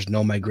that, so there's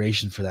no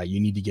migration for that. You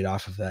need to get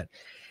off of that.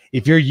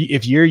 If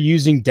you're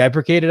using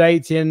deprecated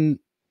ITN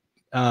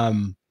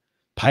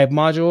pipe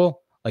module,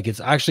 like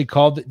it's actually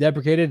called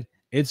deprecated,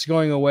 it's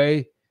going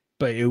away,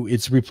 but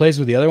it's replaced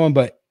with the other one.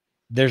 But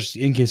there's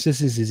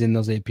inconsistencies in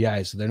those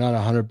APIs, so they're not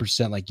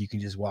 100% like you can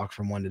just walk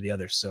from one to the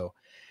other. So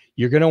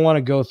you're going to want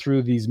to go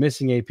through these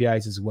missing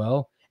APIs as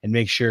well and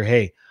make sure,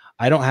 hey,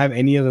 I don't have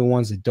any of the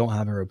ones that don't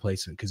have a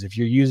replacement. Because if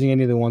you're using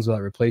any of the ones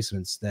without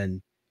replacements,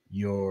 then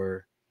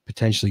you're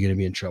potentially going to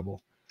be in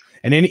trouble.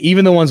 And then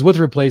even the ones with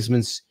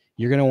replacements,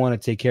 you're going to want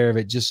to take care of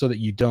it just so that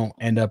you don't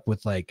end up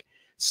with like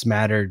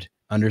smattered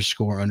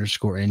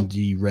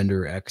 __nd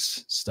render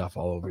x stuff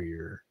all over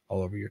your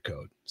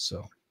code.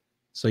 So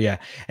yeah.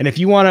 And if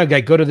you want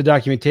to go to the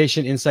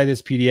documentation inside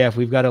this PDF,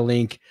 we've got a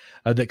link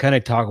that kind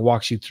of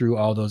walks you through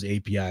all those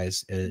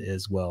APIs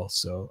as well.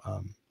 So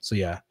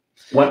yeah.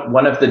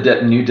 One of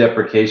the new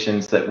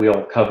deprecations that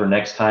we'll cover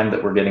next time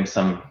that we're getting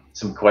some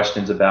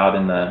questions about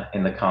in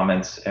the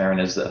comments, Aaron,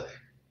 is the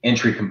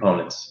entry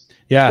components.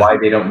 Yeah. Why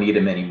they don't need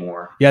them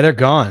anymore. Yeah, they're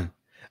gone.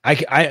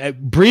 I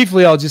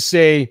briefly, I'll just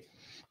say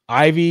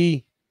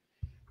Ivy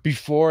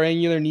before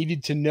Angular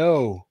needed to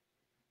know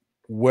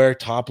where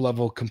top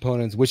level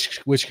components,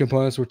 which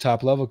components were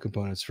top level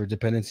components for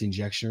dependency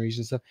injection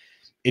region stuff.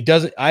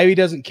 Ivy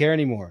doesn't care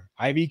anymore.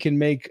 Ivy can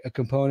make a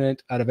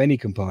component out of any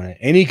component.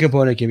 Any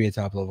component can be a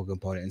top level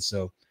component. And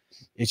so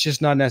it's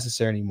just not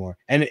necessary anymore.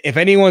 And if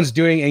anyone's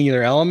doing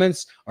Angular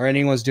Elements or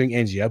anyone's doing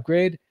ng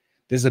upgrade,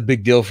 this is a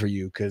big deal for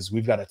you because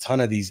we've got a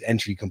ton of these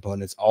entry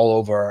components all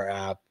over our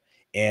app.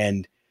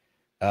 And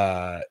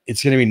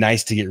it's going to be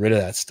nice to get rid of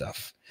that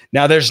stuff.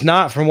 Now, there's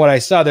not, from what I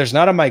saw, there's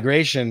not a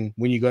migration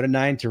when you go to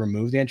 9 to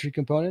remove the entry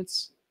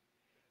components,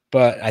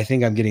 but I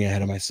think I'm getting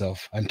ahead of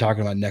myself. I'm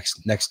talking about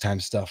next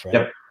time stuff, right?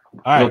 Yep.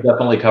 All right. We'll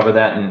definitely cover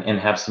that and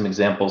have some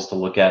examples to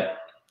look at.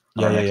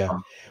 Yeah.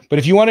 But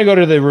if you want to go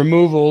to the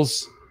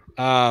removals,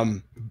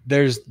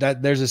 there's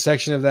a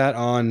section of that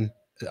on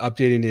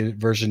updating to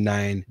version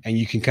 9, and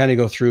you can kind of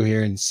go through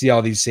here and see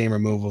all these same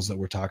removals that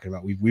we're talking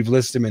about. We've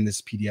listed them in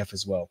this PDF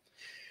as well.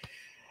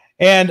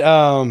 And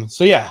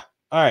so yeah.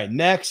 All right,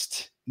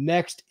 next-ish.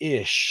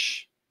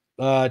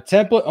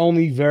 Template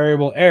only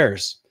variable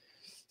errors.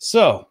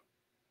 So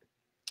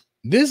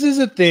this is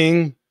a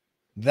thing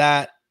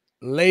that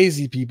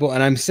lazy people,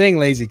 and I'm saying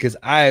lazy because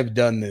I've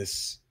done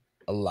this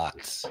a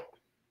lot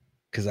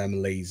because I'm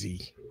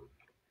lazy.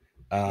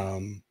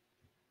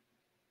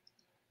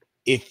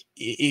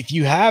 If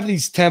you have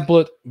these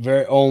template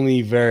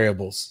only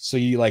variables, so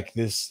you like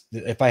this,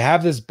 if I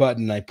have this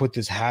button, I put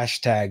this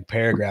hashtag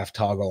paragraph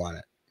toggle on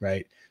it,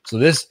 right? So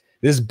this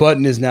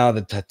button is now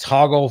the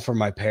toggle for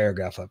my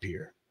paragraph up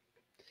here.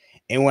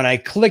 And when I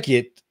click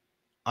it,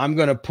 I'm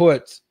going to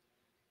put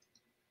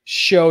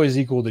show is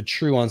equal to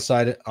true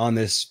on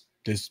this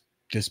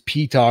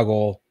p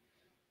toggle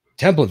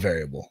template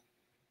variable,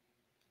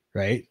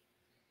 right?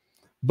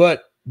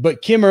 But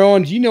Kim or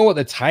Owen, do you know what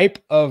the type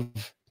of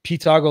p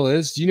toggle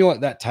is? Do you know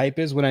what that type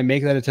is when I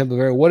make that a template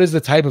variable? What is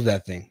the type of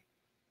that thing?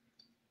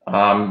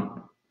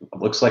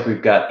 Looks like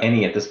we've got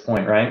any at this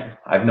point, right?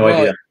 I have no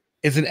idea.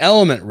 It's an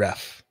element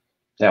ref.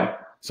 Yeah.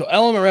 So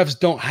element refs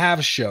don't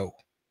have show.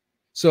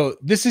 So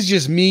this is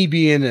just me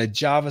being a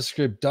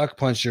JavaScript duck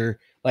puncher.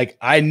 Like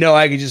I know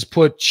I can just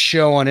put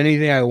show on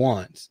anything I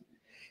want.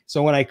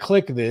 So when I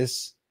click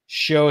this,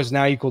 show is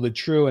now equal to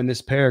true, and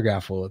this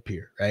paragraph will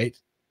appear, right?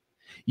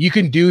 You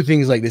can do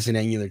things like this in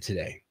Angular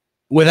today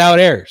without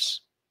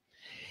errors.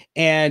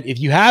 And if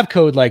you have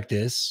code like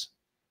this,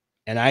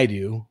 and I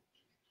do,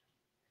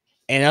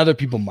 and other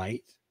people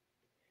might,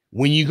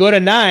 when you go to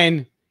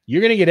 9,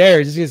 you're going to get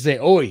errors. It's going to say,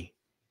 oi,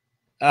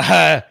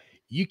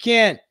 you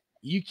can't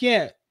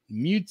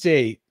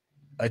mutate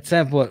a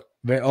template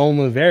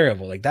only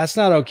variable. Like that's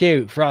not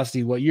okay,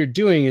 Frosty. What you're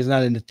doing is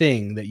not in the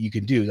thing that you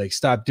can do. Like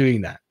stop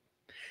doing that.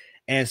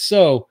 And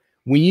so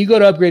when you go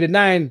to upgrade to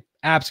 9,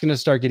 app's going to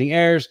start getting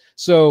errors.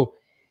 So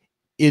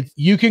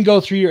you can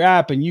go through your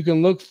app and you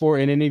can look for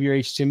in any of your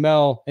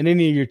HTML and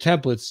any of your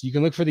templates, you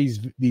can look for these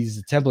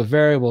template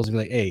variables and be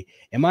like, hey,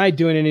 am I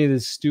doing any of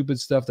this stupid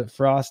stuff that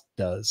Frost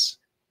does?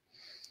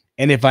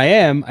 And if I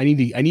am, I need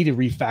to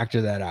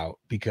refactor that out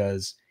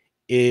because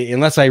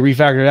unless I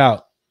refactor it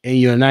out and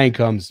Angular 9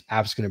 comes,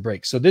 app's going to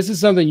break. So this is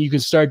something you can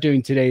start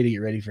doing today to get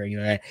ready for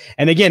Angular 9.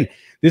 And again,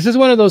 this is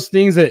one of those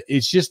things that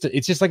it's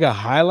just like a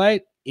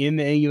highlight in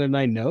the Angular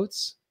 9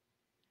 notes.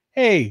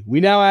 hey, we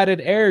now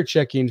added error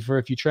checking for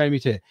if you try to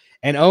mutate.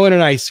 And Owen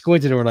and I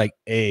squinted and we're like,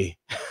 hey,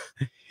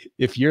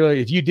 if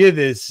you did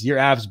this, your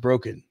app's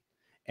broken.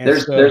 And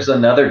there's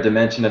another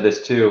dimension of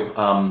this too,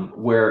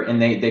 where,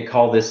 and they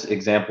call this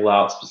example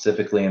out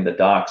specifically in the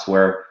docs,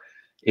 where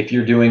if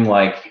you're doing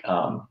like,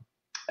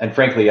 and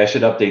frankly, I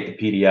should update the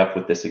PDF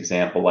with this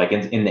example, like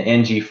in the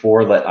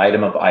ng-for let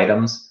item of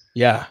items.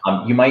 Yeah.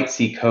 You might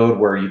see code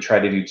where you try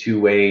to do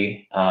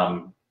two-way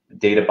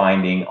data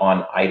binding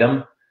on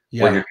item,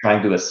 where you're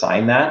trying to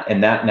assign that,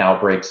 and that now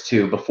breaks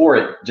too. Before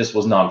it just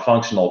was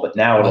non-functional, but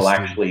now it'll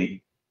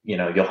actually,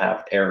 you'll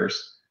have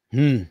errors.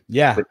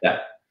 Yeah. With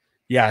that.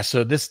 Yeah.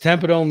 So this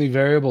template only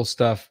variable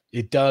stuff,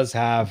 it does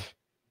have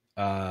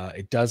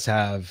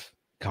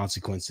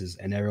consequences,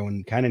 and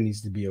everyone kind of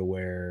needs to be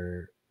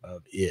aware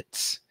of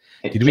it.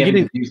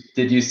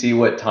 Did you see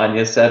what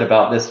Tanya said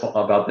about this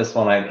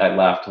one? I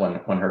laughed when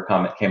her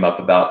comment came up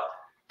about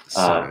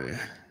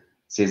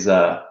says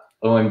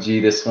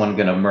OMG, this one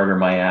gonna murder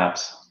my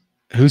apps.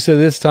 Who said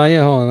this,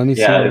 Tanya? Hold on, let me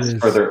see. Yeah, it's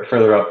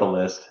further up the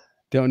list.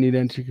 Don't need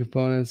entry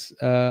components.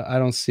 I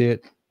don't see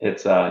it.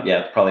 It's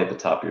it's probably at the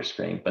top of your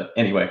screen. But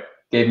anyway,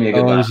 gave me a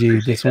good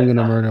OMG, this one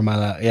gonna murder my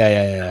lap.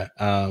 Yeah.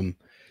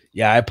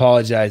 I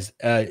apologize.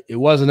 It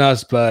wasn't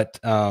us, but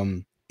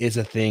it's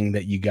a thing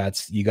that you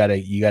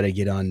gotta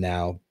get on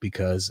now,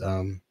 because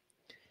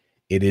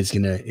it is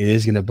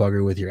gonna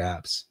bugger with your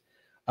apps.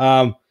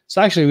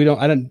 So actually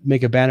I didn't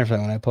make a banner for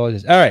that one. I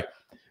apologize. All right.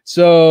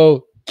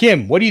 So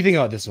Kim, what do you think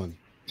about this one?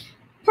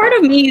 Part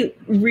of me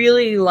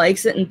really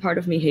likes it and part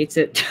of me hates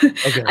it.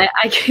 Okay.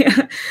 I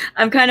can't,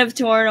 I'm kind of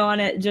torn on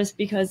it, just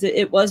because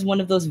it was one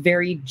of those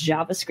very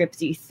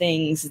JavaScripty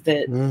things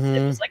that it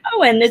was like,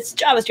 oh, and it's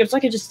JavaScript, so I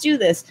could just do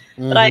this.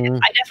 But I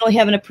definitely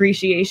have an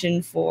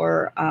appreciation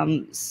for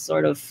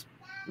sort of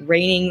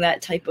reining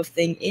that type of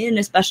thing in,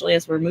 especially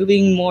as we're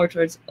moving more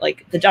towards,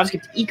 like, the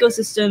JavaScript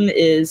ecosystem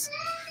is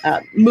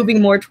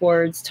moving more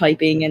towards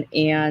typing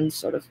and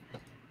sort of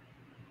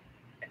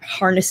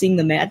harnessing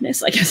the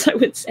madness, I guess I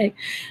would say.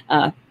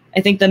 I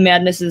think the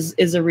madness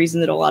is a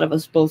reason that a lot of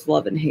us both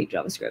love and hate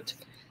JavaScript.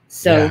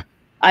 So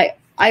yeah.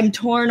 I'm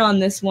torn on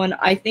this one.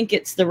 I think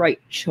it's the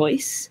right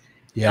choice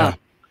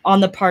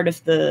on the part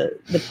of the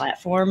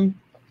platform.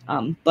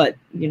 But,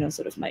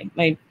 sort of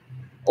my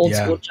old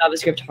school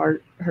JavaScript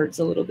heart hurts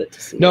a little bit to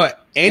see. No,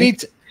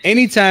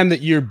 anytime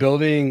that you're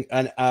building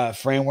a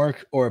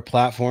framework or a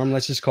platform,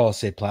 let's just call it,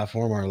 say,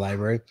 platform or a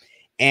library,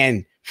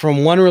 and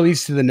from one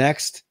release to the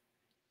next,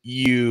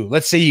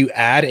 let's say you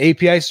add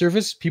API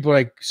service, people are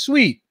like,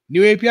 sweet,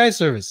 new API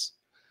service.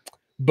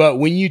 But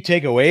when you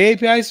take away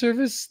API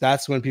service,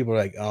 that's when people are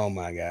like, oh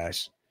my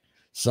gosh,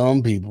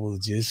 some people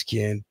just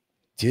can't.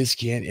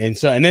 And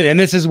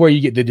this is where you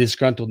get the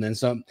disgruntled. And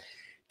so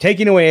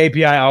taking away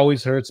API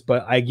always hurts,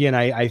 but again,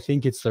 I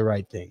think it's the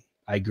right thing.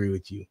 I agree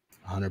with you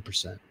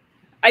 100%.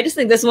 I just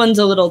think this one's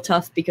a little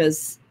tough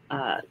because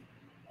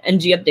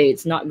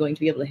ng-update's not going to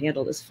be able to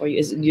handle this for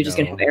you. You're just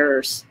going to have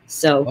errors.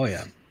 So oh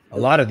yeah. A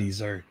lot of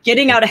these are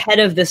getting out ahead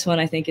of this one.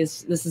 I think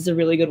this is a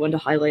really good one to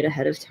highlight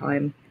ahead of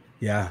time.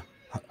 Yeah,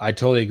 I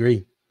totally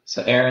agree.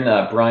 So Aaron,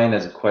 Brian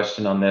has a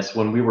question on this.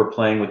 When we were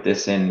playing with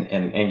this in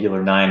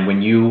Angular 9,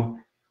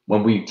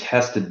 when we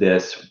tested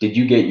this, did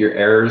you get your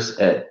errors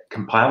at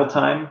compile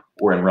time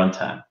or in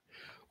runtime?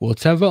 Well,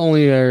 template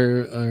only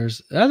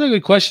errors. That's a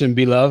good question,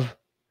 B Love.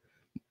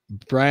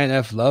 Brian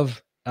F.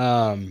 Love.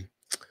 I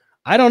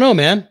don't know,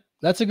 man.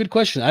 That's a good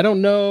question. I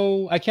don't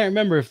know. I can't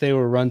remember if they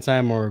were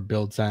runtime or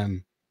build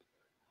time.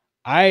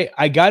 I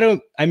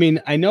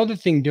know the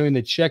thing doing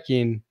the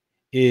checking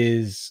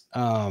is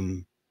part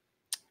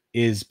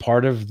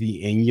of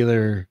the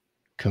Angular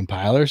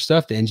compiler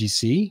stuff, the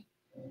NGC,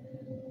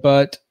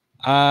 but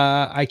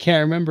I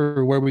can't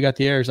remember where we got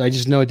the errors. I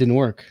just know it didn't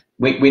work.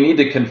 We need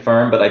to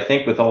confirm, but I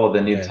think with all of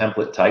the new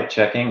template type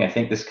checking, I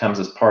think this comes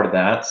as part of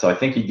that. So I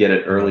think you get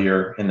it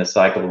earlier in the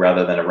cycle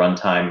rather than a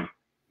runtime.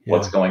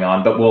 What's going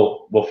on? But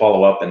we'll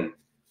follow up and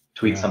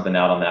tweet something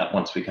out on that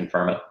once we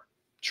confirm it.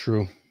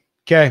 True.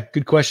 Okay,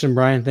 good question,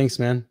 Brian. Thanks,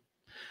 man.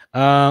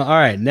 All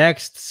right,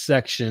 next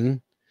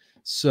section.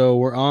 So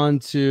we're on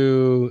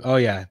to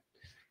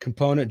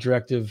component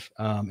directive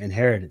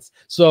inheritance.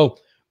 So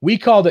we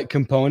called it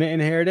component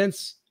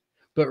inheritance,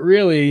 but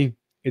really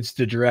it's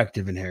the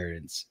directive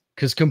inheritance,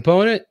 because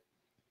component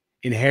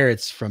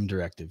inherits from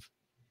directive.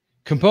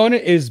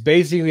 Component is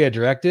basically a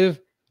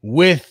directive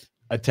with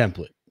a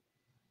template,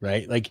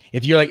 right? Like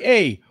if you're like,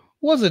 hey,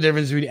 what's the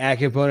difference between add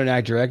component and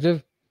add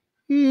directive?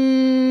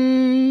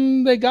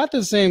 They got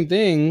the same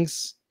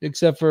things,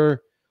 except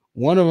for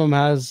one of them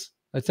has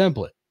a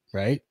template,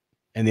 right?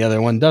 And the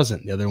other one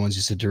doesn't. The other one's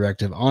just a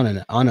directive on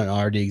an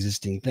already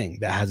existing thing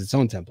that has its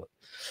own template.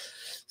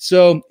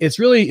 So it's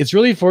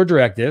really for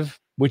directive,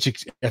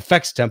 which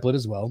affects template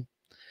as well.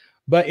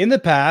 But in the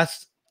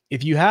past,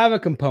 if you have a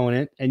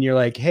component and you're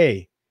like,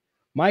 hey,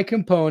 my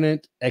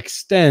component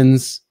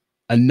extends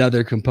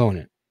another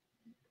component,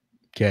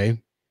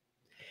 okay?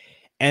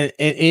 And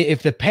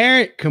if the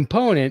parent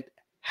component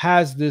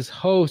has this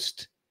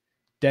host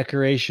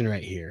decoration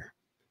right here,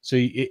 so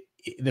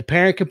the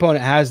parent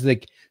component has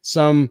the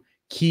some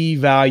key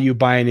value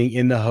binding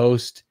in the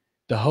host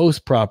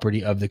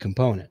property of the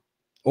component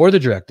or the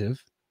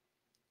directive.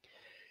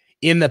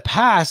 In the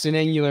past, in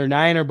Angular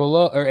 9 or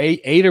below, or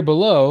 8 or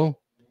below,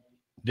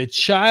 the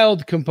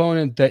child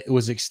component that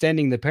was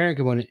extending the parent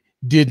component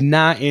did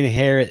not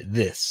inherit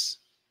this.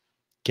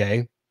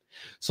 Okay.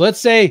 So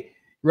let's say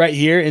right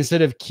here,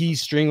 instead of key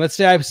string, let's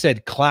say I've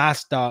said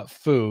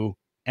class.foo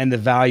and the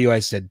value I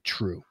said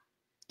true.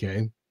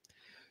 Okay.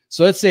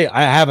 So let's say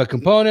I have a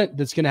component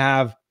that's going to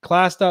have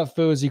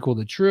class.foo is equal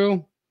to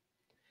true.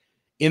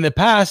 In the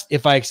past,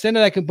 if I extended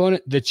that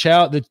component, the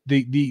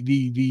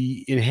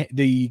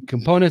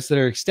components that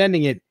are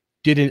extending it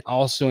didn't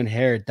also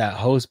inherit that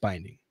host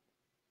binding.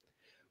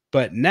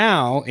 But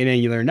now in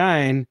Angular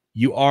 9,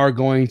 you are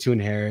going to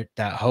inherit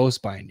that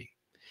host binding.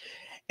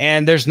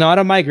 And there's not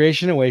a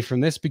migration away from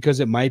this because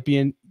it might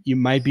be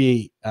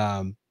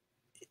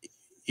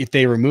if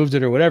they removed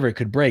it or whatever, it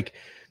could break.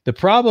 The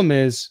problem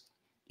is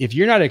if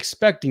you're not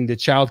expecting the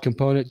child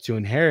component to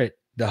inherit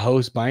the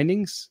host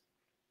bindings,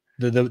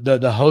 the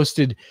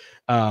hosted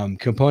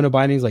component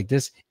bindings like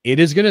this, it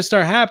is going to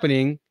start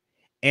happening,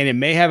 and it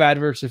may have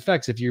adverse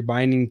effects if you're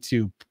binding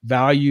to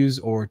values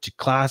or to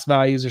class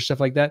values or stuff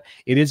like that.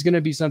 It is going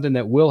to be something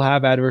that will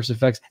have adverse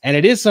effects, and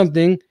it is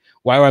something,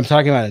 why I'm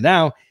talking about it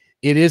now,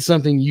 it is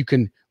something you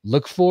can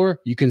look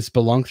for, you can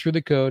spelunk through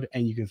the code,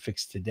 and you can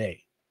fix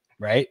today,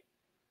 right?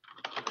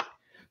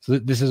 So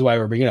this is why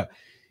we're bringing it up.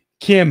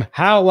 Kim,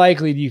 how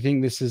likely do you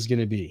think this is going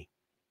to be?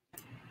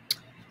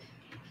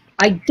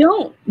 I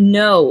don't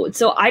know.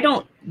 So I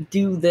don't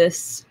do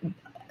this.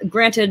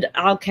 Granted,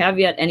 I'll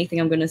caveat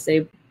anything I'm going to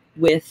say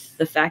with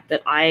the fact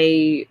that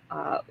I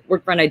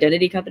work for an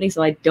identity company,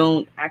 so I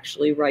don't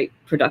actually write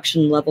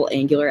production level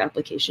Angular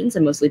applications.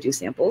 I mostly do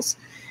samples.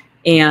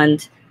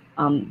 And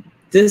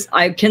this,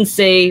 I can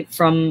say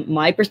from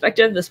my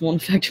perspective, this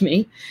won't affect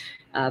me.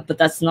 But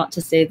that's not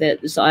to say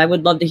that, so I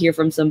would love to hear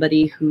from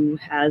somebody who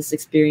has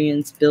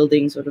experience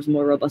building sort of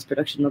more robust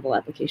production level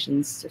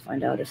applications to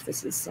find out if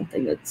this is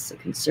something that's a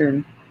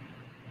concern.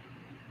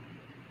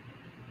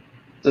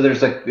 So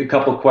there's a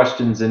couple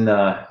questions in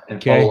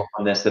follow-up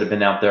on this that have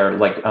been out there.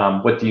 Like,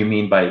 what do you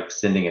mean by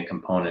extending a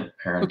component,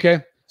 parent? Okay.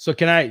 So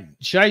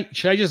should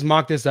I just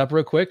mock this up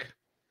real quick?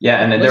 Yeah,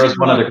 and then there was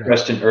one other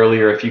question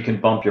earlier. If you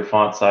can bump your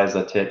font size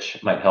a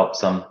titch, might help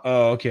some.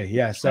 Oh, okay.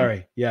 Yeah,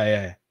 sorry.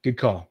 Yeah. Good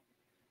call.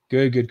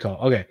 Good call.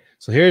 Okay,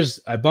 so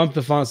I bumped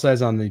the font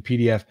size on the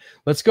PDF.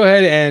 Let's go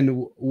ahead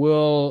and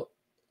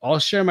I'll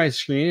share my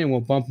screen and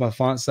we'll bump my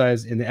font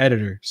size in the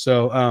editor.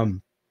 So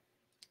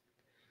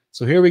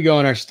so here we go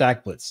in our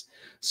stack blitz.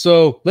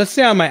 So let's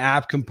say on my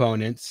app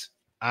components,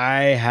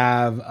 I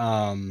have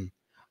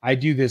I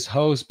do this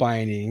host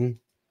binding,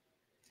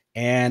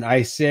 and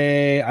I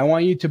say I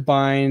want you to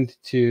bind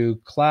to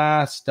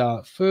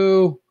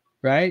class.foo,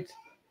 right?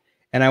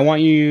 And I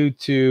want you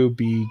to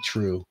be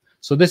true.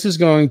 So this is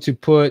going to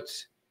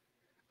put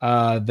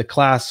the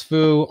class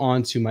foo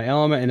onto my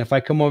element. And if I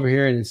come over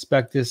here and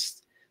inspect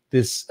this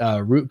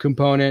root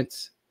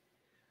component,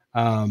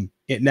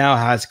 it now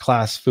has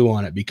class foo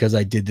on it because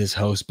I did this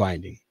host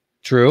binding.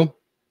 True.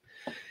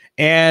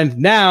 And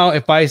now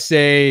if I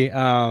say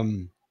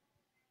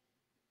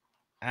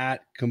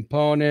at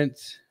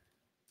component,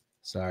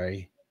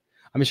 sorry,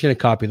 I'm just going to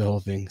copy the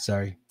whole thing.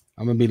 Sorry,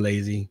 I'm going to be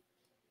lazy.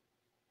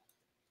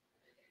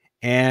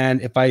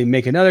 And if I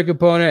make another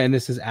component, and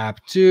this is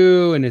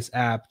app2, and it's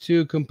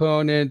app2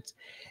 component,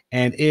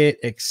 and it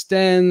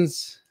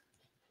extends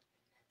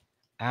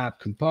app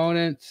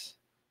component,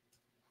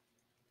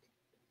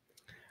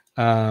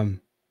 I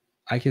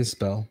can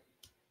spell,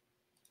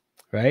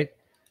 right?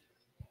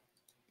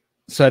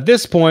 So at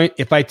this point,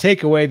 if I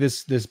take away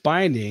this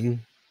binding,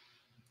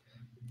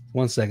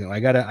 one second, I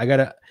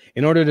gotta,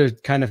 in order to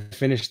kind of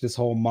finish this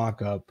whole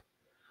mock-up,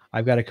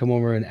 I've got to come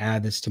over and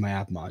add this to my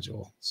app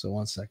module. So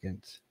one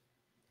second.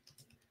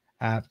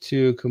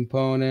 App2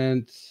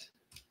 component,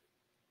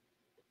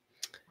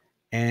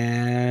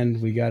 and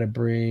we got to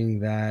bring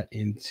that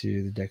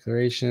into the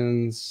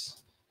declarations.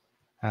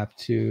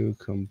 App2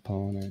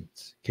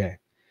 component. Okay,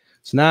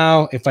 so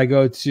now if I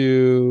go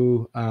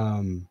to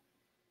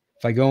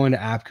if I go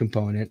into app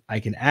component, I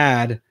can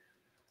add.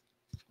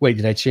 Wait,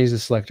 did I change the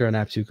selector on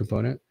app2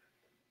 component?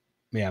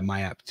 Yeah,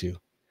 my app2.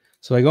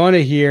 So I go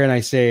into here and I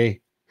say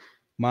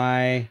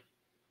my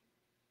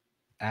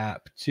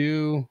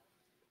app2.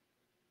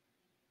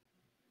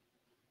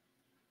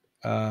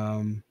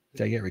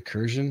 Did I get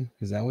recursion?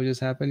 Is that what just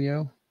happened,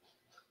 yo?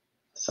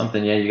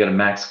 Something, yeah, you got a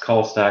max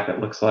call stack, it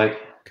looks like.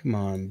 Come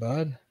on,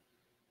 bud.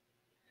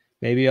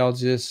 Maybe I'll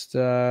just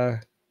here,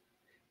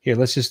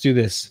 let's just do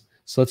this.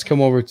 So let's come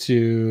over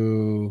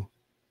to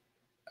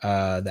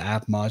the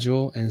app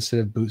module, and instead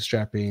of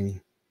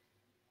bootstrapping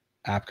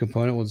app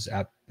component, we'll just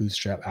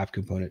bootstrap app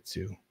component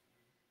 2.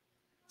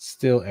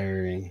 Still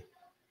erroring.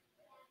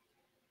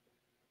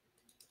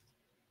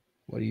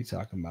 What are you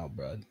talking about,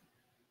 bud?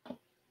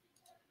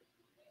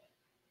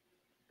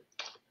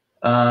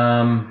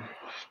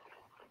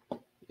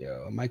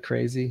 Yo, am I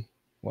crazy?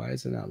 Why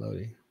is it not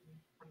loading?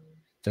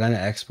 Did I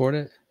not export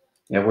it?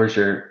 Yeah,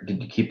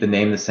 did you keep the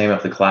name the same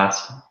of the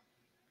class?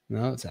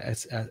 No,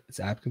 it's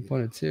app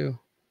component too.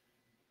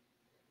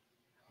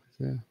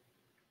 Yeah.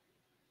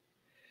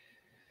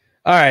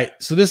 All right,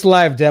 so this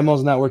live demo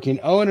is not working.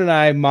 Owen and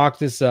I mocked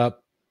this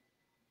up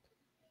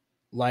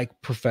like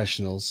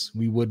professionals.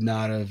 We would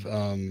not have,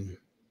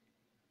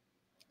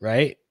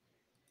 right?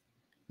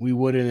 We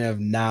wouldn't have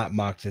not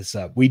mocked this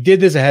up. We did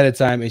this ahead of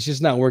time. It's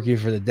just not working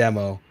for the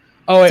demo.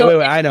 Oh, wait.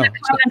 I know. The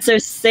comments are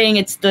saying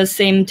it's the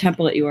same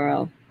template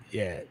URL.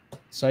 Yeah.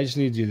 So I just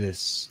need to do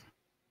this.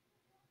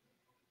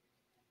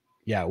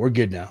 Yeah, we're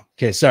good now.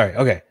 Okay, sorry.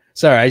 Okay.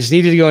 Sorry. I just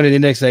needed to go into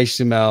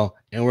index.html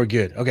and we're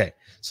good. Okay.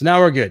 So now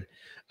we're good.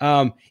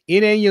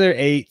 In Angular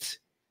 8,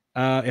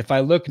 if I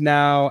look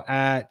now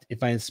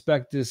if I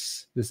inspect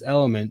this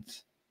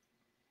element,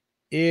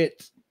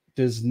 it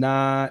does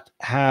not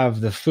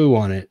have the foo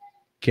on it.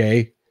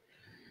 Okay.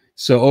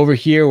 So over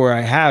here where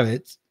I have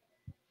it,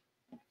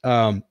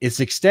 it's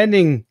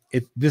extending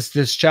it.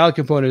 This child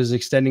component is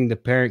extending the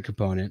parent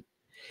component,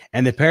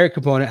 and the parent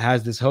component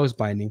has this host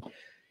binding.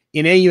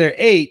 In Angular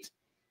 8,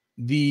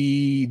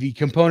 the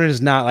component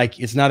is not like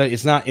it's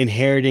not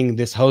inheriting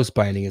this host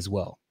binding as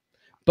well.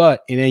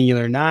 But in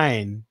Angular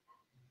 9,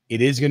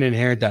 it is going to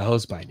inherit that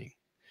host binding.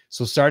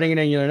 So starting in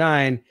Angular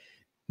 9,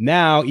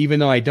 now even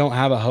though I don't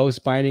have a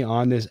host binding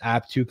on this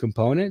app2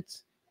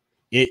 component,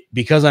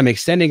 because I'm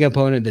extending a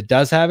component that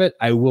does have it,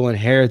 I will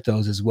inherit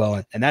those as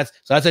well. And that's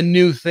a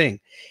new thing.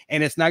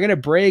 And it's not going to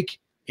break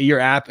your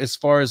app as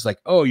far as like,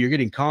 oh, you're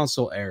getting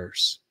console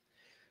errors.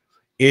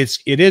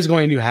 It is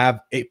going to have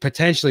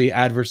potentially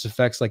adverse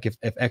effects, like if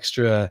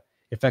extra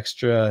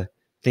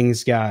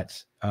things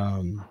got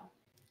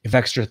if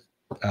extra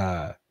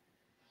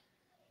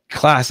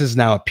classes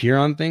now appear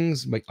on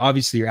things, like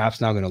obviously your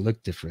app's now going to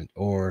look different,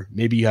 or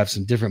maybe you have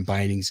some different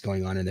bindings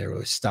going on in there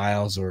with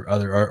styles or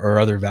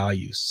other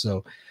values.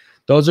 So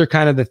those are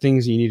kind of the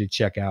things you need to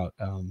check out,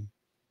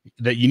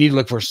 that you need to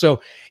look for.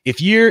 So if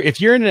you're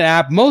in an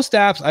app, most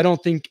apps, I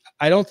don't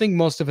think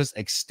most of us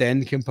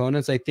extend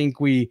components. I think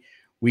we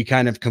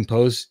kind of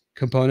compose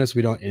components.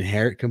 We don't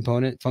inherit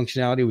component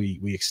functionality.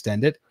 We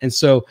extend it. And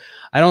so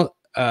I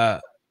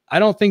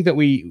don't think that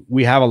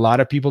we have a lot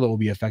of people that will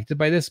be affected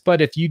by this,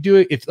 but if you do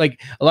it, if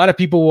like a lot of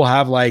people will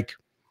have like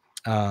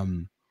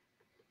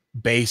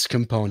base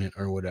component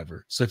or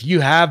whatever. So if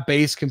you have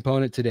base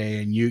component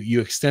today and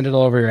you extend it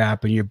all over your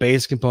app and your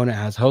base component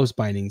has host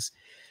bindings,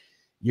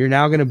 you're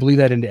now going to bleed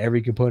that into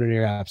every component in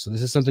your app. So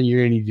this is something you're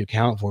going to need to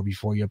account for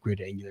before you upgrade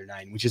to Angular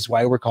 9, which is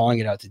why we're calling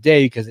it out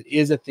today, because it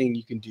is a thing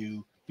you can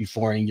do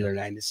before Angular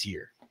 9 is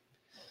here.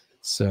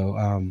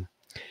 So,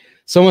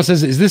 someone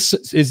says, is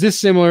this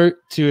similar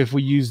to if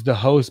we use the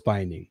host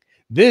binding?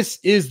 This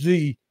is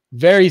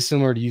very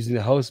similar to using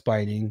the host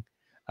binding,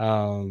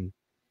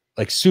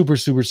 like super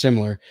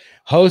similar.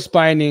 Host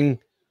binding,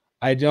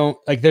 I don't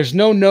like. There's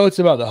no notes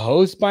about the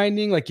host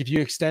binding. Like if you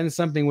extend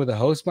something with a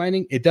host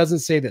binding, it doesn't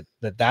say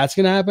that's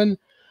going to happen.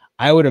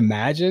 I would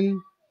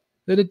imagine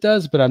that it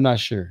does, but I'm not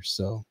sure.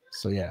 So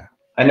yeah.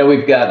 I know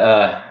we've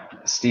got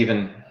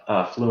Stephen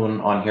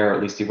Fluen on here.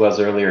 At least he was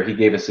earlier. He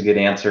gave us a good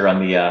answer on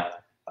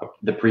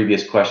the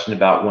previous question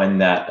about when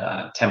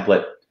that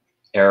template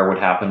error would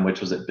happen,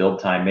 which was at build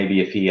time. Maybe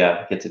if he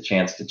gets a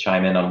chance to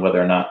chime in on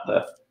whether or not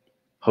the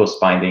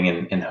host binding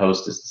in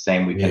host is the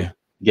same, we can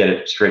get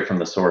it straight from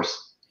the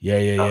source.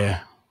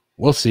 Yeah.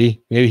 We'll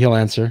see. Maybe he'll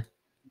answer.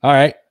 All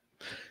right.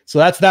 So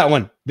that's that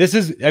one. This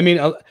is, I mean,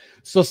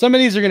 so some of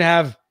these are going to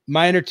have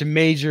minor to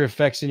major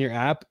effects in your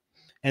app,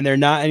 and they're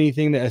not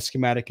anything that a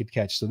schematic could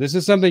catch. So this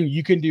is something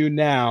you can do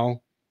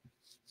now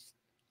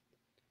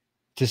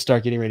to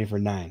start getting ready for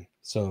 9.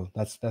 So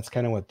that's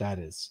kind of what that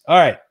is. All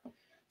right.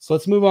 So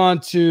let's move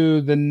on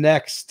to the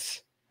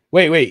next.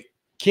 Wait,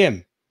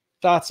 Kim,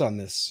 thoughts on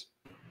this?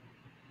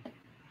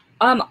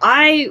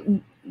 I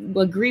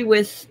agree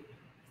with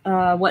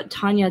what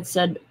Tanya had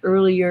said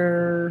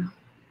earlier.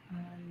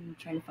 I'm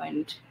trying to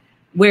find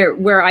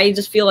where I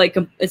just feel like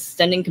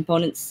extending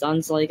components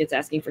sounds like it's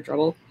asking for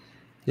trouble.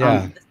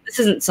 Yeah. This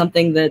isn't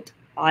something that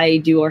I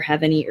do or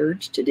have any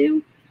urge to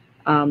do.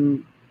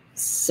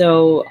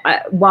 So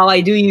while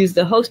I do use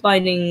the host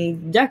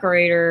binding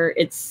decorator,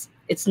 it's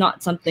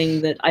not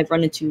something that I've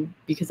run into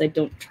because I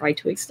don't try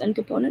to extend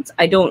components.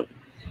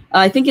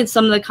 I think in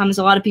some of the comments,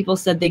 a lot of people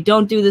said they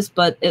don't do this,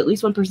 but at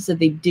least one person said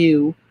they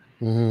do.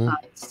 Mm-hmm.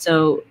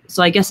 So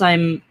I guess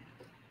I'm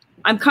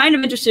kind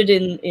of interested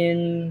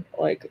in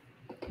like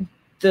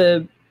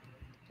the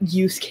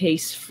use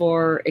case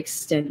for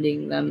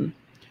extending them.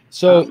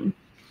 So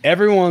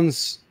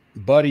everyone's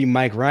buddy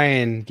Mike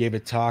Ryan gave a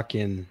talk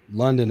in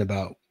London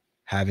about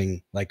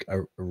having like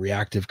a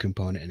reactive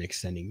component and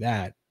extending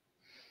that.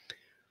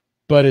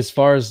 But as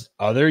far as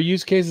other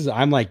use cases,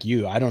 I'm like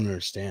you. I don't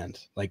understand.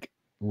 Like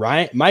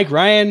Mike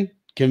Ryan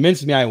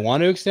convinced me I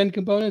want to extend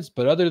components,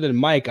 but other than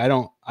Mike, I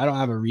don't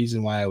have a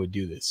reason why I would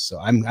do this. So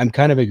I'm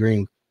kind of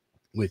agreeing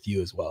with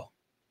you as well.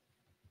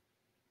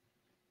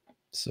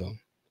 So,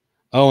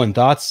 Owen,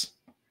 thoughts?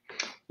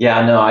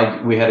 Yeah,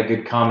 no, we had a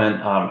good comment.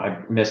 I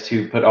missed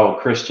who put, oh,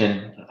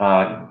 Christian,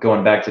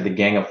 going back to the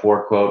Gang of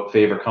Four quote,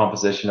 favor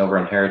composition over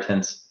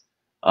inheritance.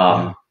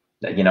 Yeah.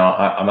 You know,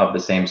 I'm of the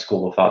same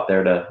school of thought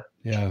there to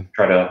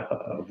try to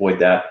avoid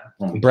that.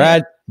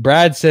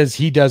 Brad says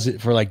he does it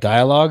for like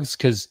dialogues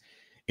because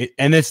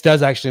and this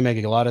does actually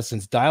make a lot of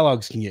sense.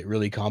 Dialogues can get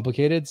really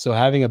complicated. So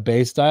having a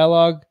base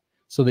dialogue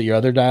so that your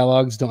other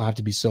dialogues don't have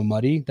to be so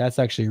muddy, that's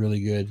actually a really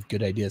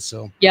good idea.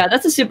 So yeah,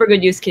 that's a super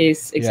good use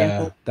case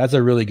example. Yeah, that's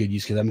a really good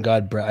use case. I'm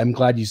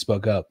glad you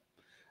spoke up,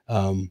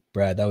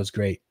 Brad. That was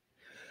great.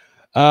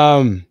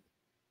 Okay,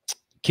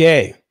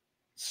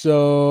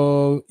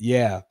 so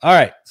yeah, all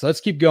right. So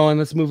let's keep going.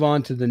 Let's move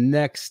on to the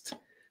next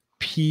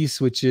piece,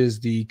 which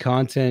is the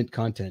content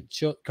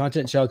child,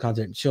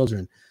 content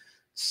children.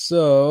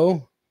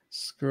 So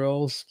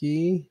scroll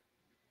ski.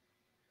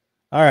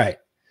 All right.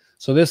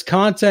 So this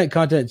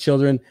content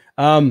children.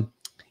 So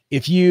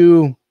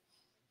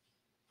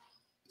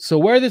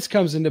where this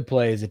comes into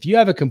play is if you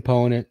have a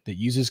component that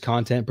uses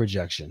content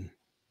projection,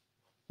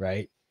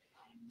 right?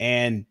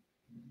 And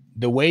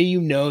the way you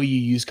know you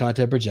use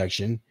content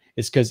projection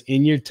is because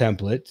in your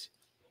template,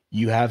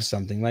 you have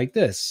something like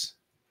this.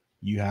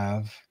 You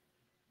have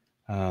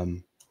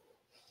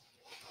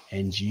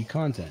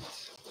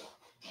ng-conf.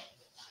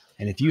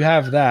 And if you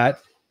have that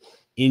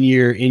in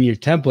your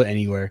template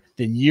anywhere,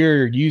 then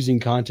you're using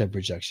content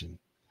projection.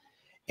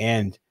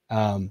 And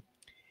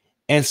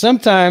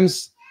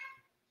sometimes,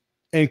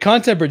 and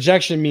content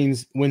projection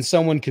means when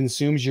someone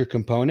consumes your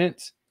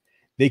component,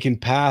 they can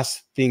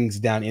pass things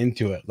down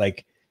into it.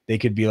 Like they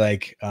could be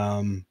like,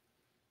 you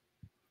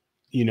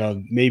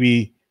know,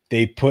 maybe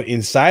they put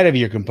inside of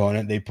your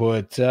component, they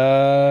put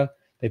an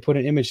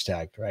image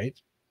tag, right?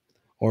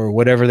 Or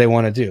whatever they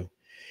want to do.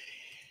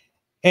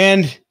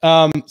 And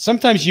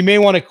sometimes you may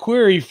want to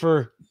query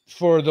for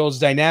those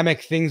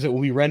dynamic things that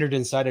will be rendered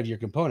inside of your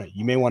component.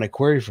 You may want to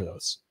query for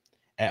those,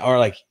 or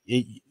like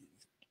you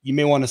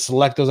may want to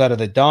select those out of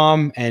the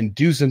DOM and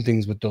do some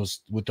things with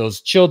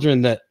those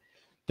children that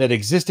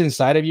exist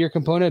inside of your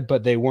component,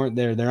 but they weren't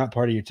there. They're not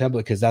part of your template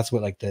because that's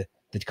what like the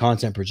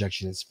content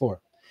projection is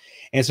for.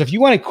 And so if you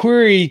want to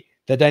query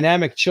the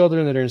dynamic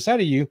children that are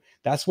inside of you,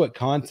 that's what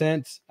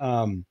content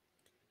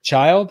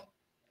child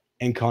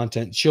and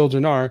content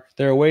children are.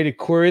 They're a way to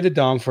query the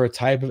DOM for a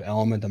type of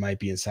element that might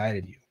be inside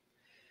of you.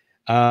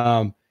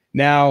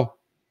 Now,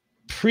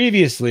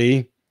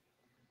 previously,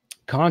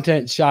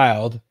 content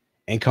child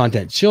and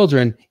content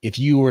children, if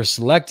you were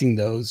selecting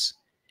those,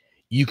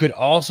 you could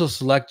also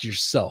select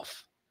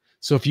yourself.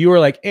 So if you were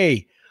like,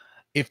 hey,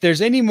 if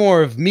there's any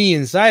more of me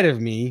inside of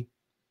me,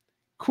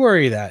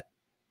 query that.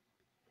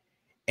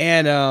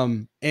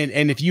 And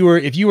if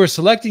you were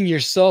selecting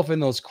yourself in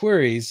those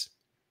queries,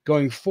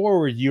 going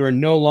forward, you are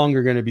no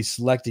longer going to be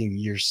selecting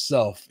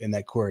yourself in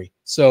that query.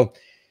 So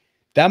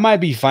that might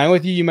be fine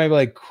with you. You might be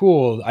like,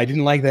 cool, I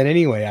didn't like that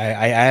anyway.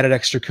 I added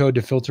extra code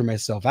to filter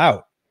myself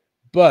out.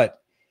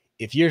 But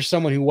if you're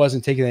someone who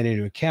wasn't taking that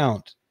into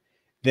account,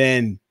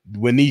 then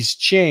when these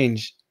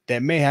change,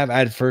 that may have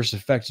adverse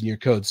effects in your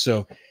code.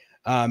 So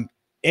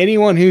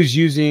anyone who's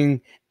using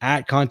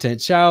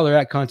 @content_child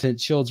or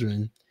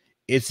 @content_children,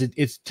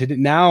 it's to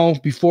now,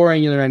 before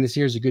Angular 9 is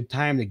here, is a good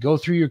time to go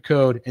through your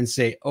code and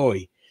say,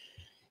 oi,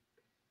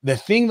 the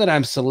thing that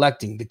I'm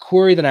selecting, the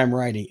query that I'm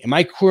writing, am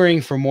I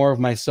querying for more of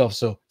myself?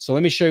 So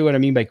let me show you what I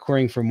mean by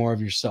querying for more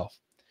of yourself.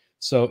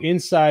 So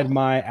inside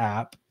my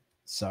app,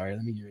 sorry,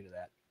 let me get rid of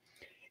that.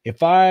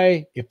 If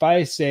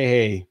I say,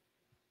 hey,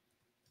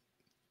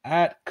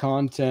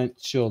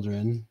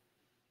 @content_children,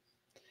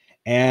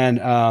 and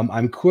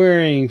I'm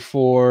querying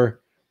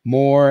for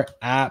more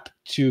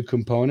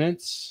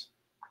app2components,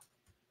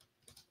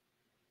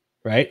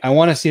 right? I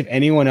want to see if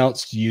anyone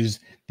else used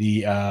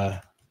the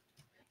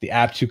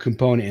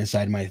app2component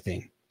inside my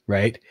thing,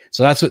 right?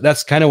 So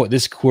that's kind of what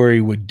this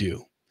query would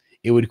do.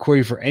 It would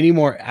query for any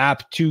more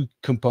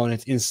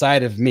app2components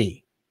inside of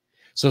me.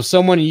 So if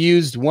someone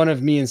used one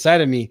of me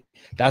inside of me,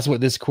 that's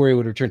what this query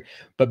would return.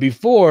 But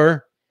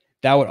before,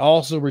 that would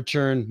also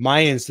return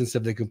my instance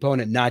of the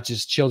component, not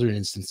just children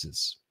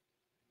instances.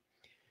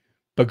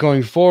 But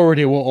going forward,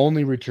 it will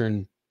only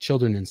return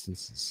children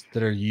instances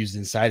that are used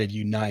inside of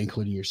you, not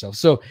including yourself.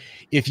 So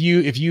if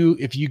you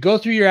go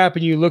through your app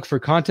and you look for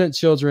content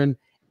children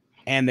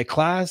and the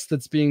class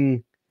that's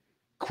being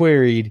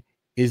queried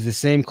is the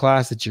same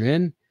class that you're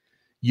in,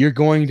 you're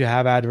going to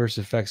have adverse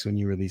effects when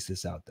you release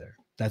this out there.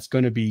 That's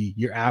going to be,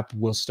 your app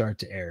will start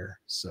to error.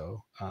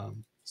 So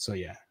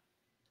yeah.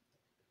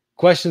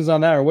 Questions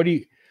on that? Or what do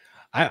you,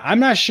 I'm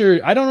not sure.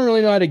 I don't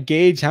really know how to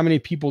gauge how many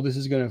people this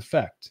is going to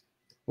affect.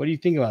 What do you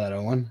think about that,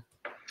 Owen?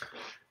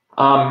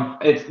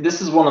 This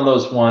is one of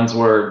those ones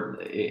where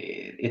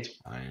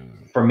it's,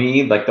 for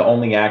me, like the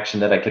only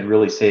action that I could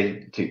really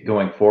say to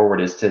going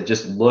forward is to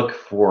just look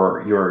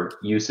for your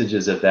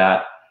usages of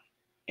that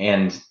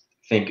and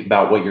think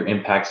about what your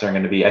impacts are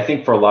going to be. I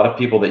think for a lot of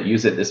people that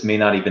use it, this may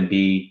not even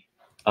be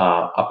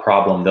a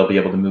problem. They'll be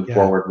able to move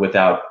forward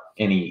without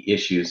any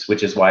issues,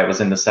 which is why it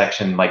was in the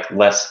section like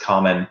less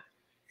common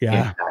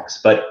impacts.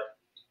 But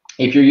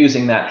if you're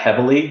using that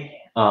heavily,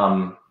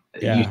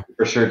 you Yeah. should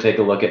for sure take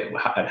a look at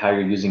how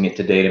you're using it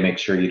today to make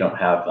sure you don't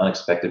have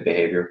unexpected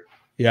behavior.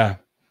 Yeah.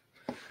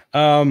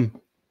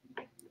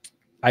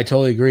 I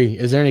totally agree.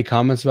 Is there any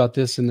comments about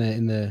this in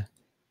the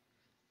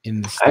I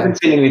haven't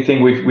seen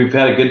anything. We've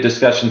had a good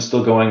discussion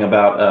still going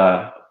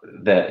about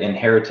the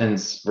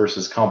inheritance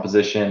versus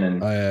composition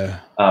and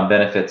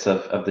benefits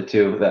of the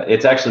two.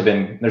 It's actually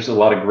been, there's a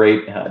lot of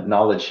great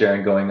knowledge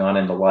sharing going on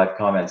in the live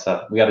comments.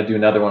 We got to do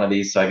another one of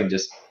these so I can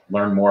just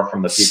learn more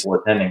from the people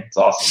attending. It's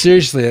awesome.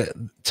 Seriously,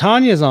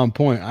 Tanya's on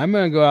point. I'm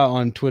gonna go out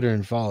on Twitter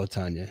and follow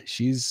Tanya.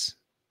 She's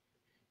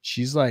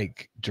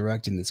like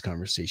directing this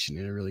conversation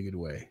in a really good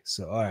way.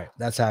 So, all right,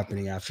 that's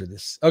happening after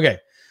this. Okay.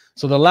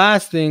 So the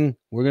last thing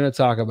we're going to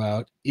talk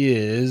about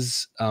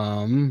is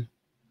the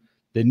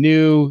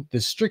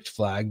strict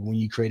flag when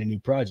you create a new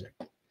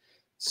project.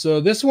 So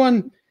this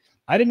one,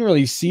 I didn't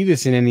really see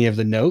this in any of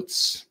the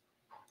notes,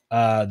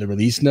 the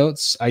release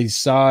notes. I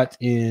saw it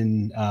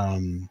in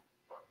the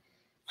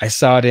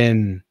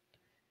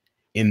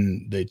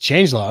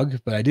changelog,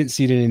 but I didn't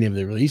see it in any of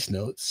the release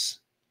notes.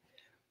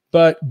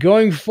 But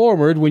going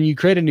forward, when you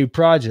create a new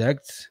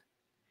project,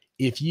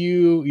 if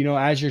you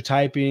as you're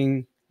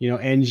typing,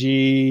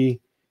 ng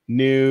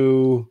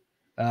new,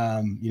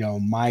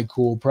 my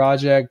cool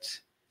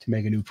project to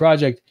make a new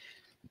project,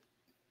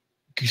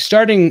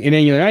 starting in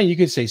Angular 9, you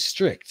could say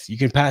strict. You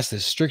can pass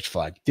this strict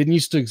flag. Didn't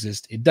used to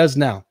exist. It does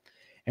now.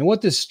 And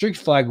what this strict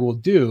flag will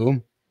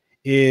do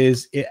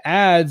is it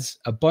adds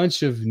a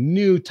bunch of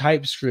new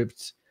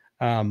TypeScript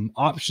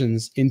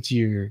options into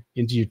your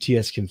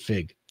TS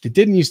config. It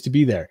didn't used to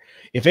be there.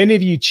 If any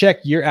of you check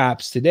your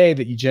apps today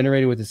that you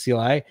generated with the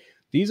CLI,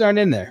 these aren't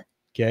in there.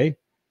 Okay.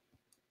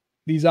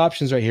 These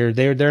options right here,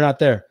 they're not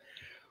there.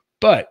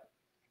 But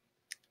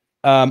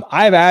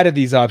I've added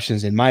these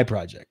options in my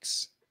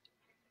projects.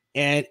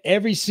 And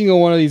every single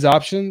one of these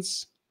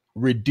options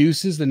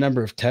reduces the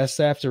number of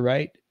tests I have to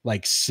write,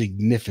 like,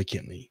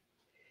 significantly.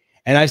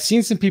 And I've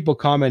seen some people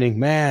commenting,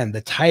 man, the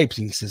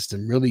typing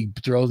system really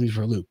throws me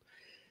for a loop.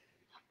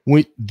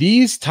 With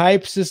these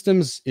type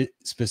systems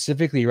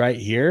specifically right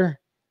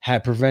here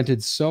have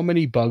prevented so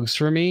many bugs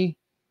for me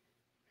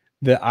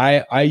that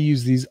I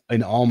use these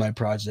in all my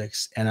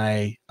projects. And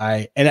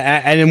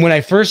when they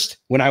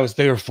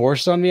were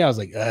forced on me, I was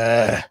like,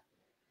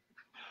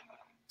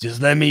 just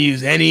let me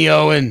use any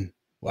Owen.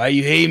 Why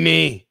you hate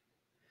me?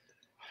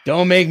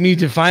 Don't make me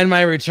define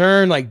my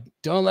return. Like,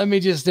 don't let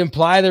me just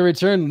imply the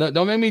return.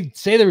 Don't make me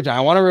say the return.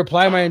 I want to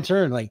reply my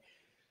return. Like,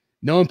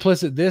 no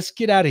implicit this,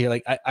 get out of here.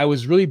 Like, I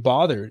was really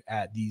bothered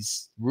at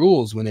these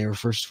rules when they were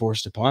first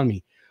forced upon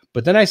me.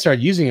 But then I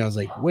started using it. I was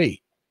like,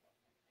 wait,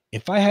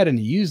 if I hadn't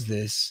used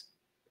this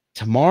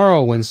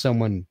tomorrow, when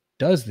someone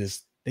does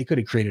this, they could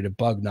have created a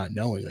bug not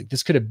knowing. Like,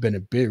 this could have been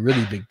a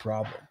really big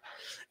problem.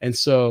 And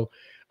so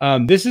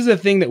this is a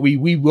thing that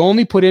we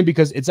only put in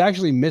because it's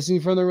actually missing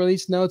from the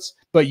release notes,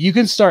 but you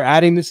can start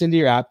adding this into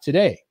your app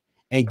today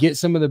and get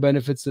some of the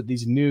benefits that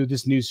this new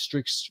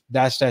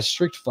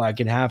strict flag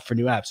can have for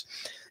new apps.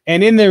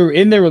 And in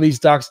the release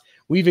docs,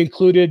 we've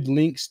included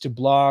links to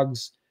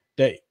blogs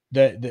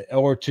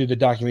or to the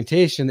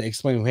documentation that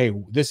explain, hey,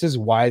 this is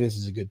why this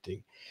is a good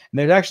thing. And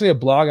there's actually a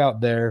blog out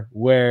there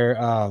where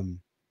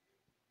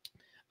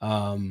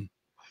a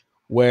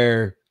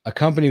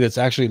company that's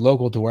actually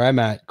local to where I'm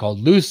at called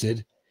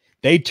Lucid,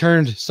 they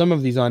turned some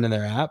of these on in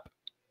their app,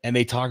 and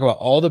they talk about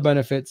all the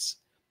benefits,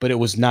 but it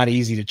was not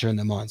easy to turn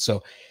them on.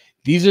 So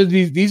these are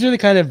the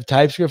kind of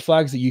TypeScript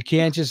flags that you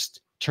can't just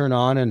turn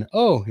on and,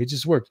 oh, it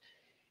just worked.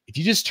 If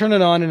you just turn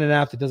it on in an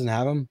app that doesn't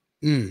have them,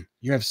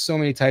 you have so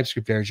many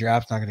TypeScript errors, your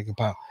app's not going to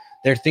compile.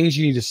 There are things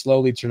you need to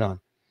slowly turn on.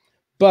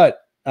 But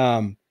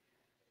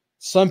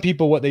some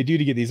people, what they do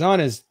to get these on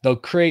is they'll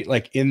create,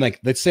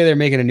 let's say they're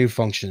making a new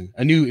function,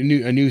 a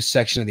new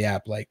section of the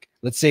app. Like,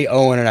 let's say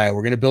Owen and I,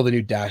 we're going to build a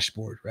new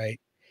dashboard, right?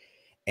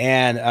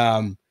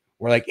 And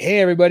we're like,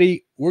 hey,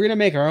 everybody, we're going to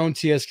make our own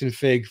TS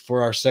config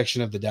for our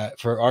section of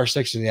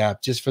the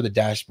app, just for the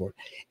dashboard.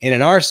 And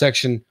in our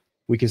section,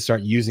 we can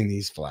start using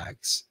these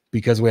flags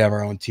because we have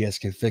our own TS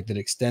config that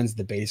extends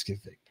the base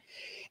config.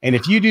 And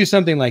if you do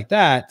something like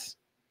that,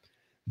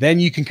 then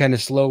you can kind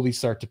of slowly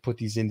start to put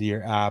these into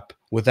your app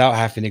without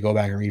having to go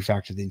back and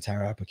refactor the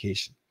entire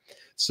application.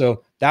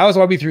 So that was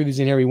why we threw these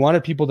in here. We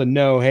wanted people to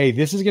know, hey,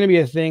 this is going to be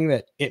a thing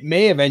that it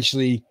may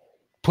eventually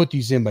put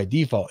these in by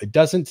default. It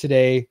doesn't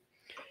today,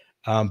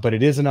 but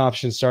it is an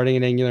option starting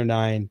in Angular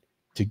 9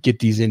 to get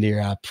these into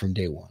your app from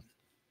day one.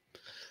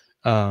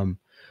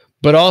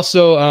 But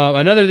also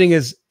another thing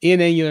is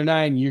in Angular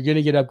 9, you're going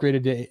to get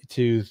upgraded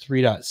to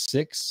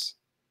 3.6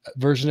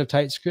 version of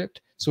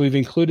TypeScript. So we've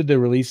included the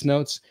release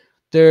notes.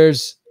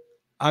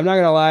 I'm not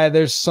going to lie,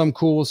 there's some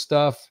cool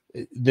stuff.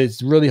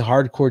 There's really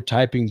hardcore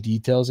typing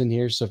details in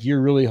here. So if you're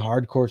a really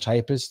hardcore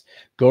typist,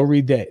 go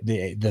read the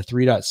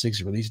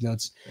 3.6 release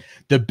notes.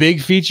 The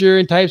big feature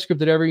in TypeScript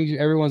that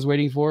everyone's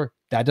waiting for,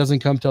 that doesn't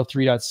come till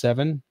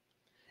 3.7,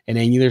 and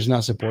Angular's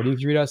not supporting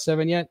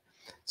 3.7 yet.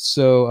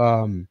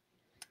 So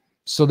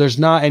so there's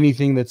not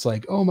anything that's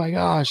like, oh my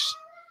gosh,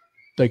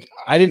 like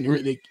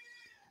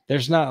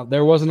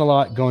there wasn't a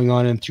lot going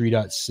on in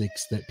 3.6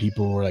 that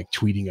people were like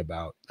tweeting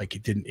about. Like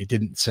it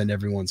didn't send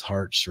everyone's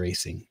hearts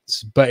racing,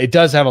 but it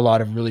does have a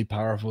lot of really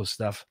powerful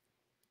stuff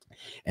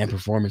and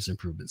performance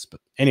improvements.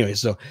 But anyway,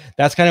 so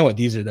that's kind of what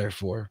these are there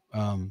for.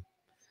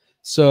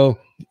 So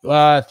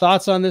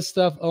thoughts on this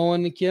stuff,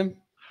 Owen and Kim?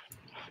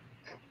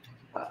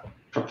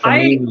 For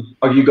me,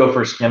 you go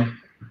first, Kim.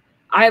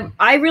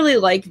 I really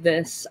like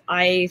this.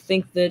 I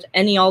think that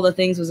all the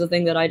things was a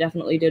thing that I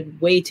definitely did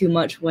way too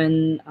much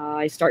when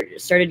I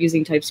started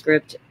using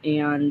TypeScript,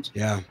 and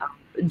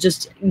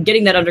just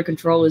getting that under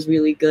control is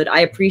really good. I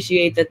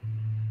appreciate that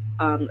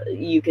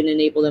you can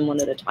enable them one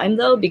at a time,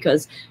 though,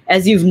 because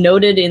as you've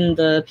noted in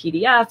the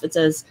PDF, it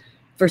says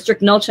for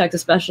strict null checks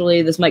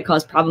especially, this might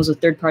cause problems with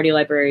third-party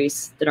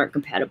libraries that aren't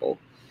compatible.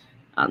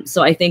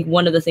 So I think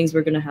one of the things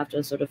we're going to have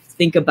to sort of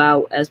think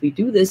about as we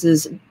do this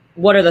is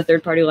what are the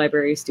third-party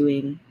libraries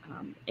doing,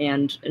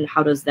 and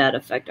how does that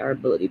affect our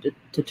ability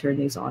to turn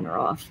these on or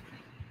off?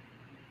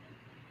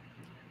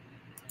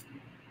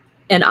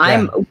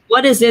 And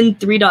what is in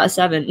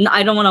 3.7?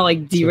 I don't want to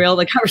like derail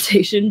the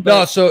conversation. But...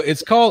 No, so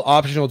it's called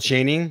optional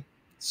chaining.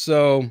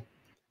 So,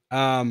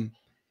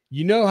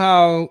 you know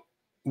how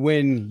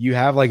when you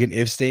have like an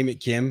if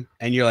statement, Kim,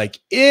 and you're like,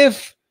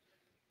 if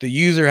the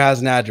user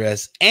has an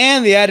address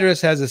and the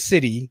address has a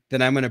city,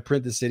 then I'm going to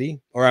print the city,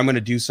 or I'm going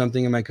to do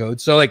something in my code.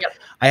 So like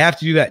I have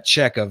to do that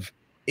check of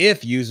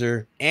if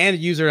user and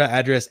user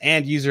address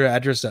and user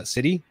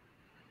address.city.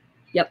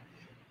 Yep.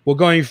 Well,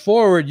 going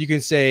forward, you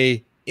can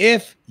say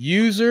if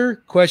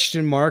user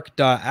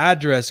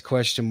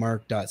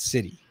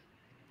 .address.city.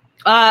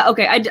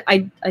 Okay,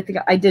 I think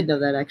I did know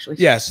that actually.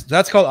 Yes,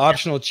 that's called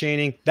optional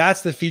chaining.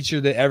 That's the feature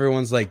that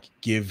everyone's like,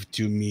 give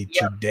to me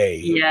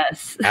today.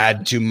 Yes.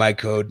 Add to my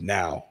code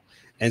now.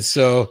 And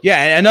so,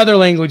 yeah, and other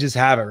languages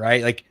have it,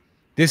 right? Like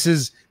this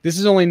is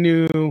only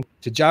new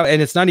to Java,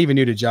 and it's not even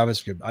new to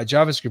JavaScript.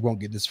 JavaScript won't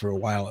get this for a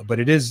while, but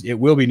it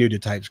will be new to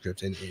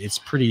TypeScript, and it's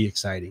pretty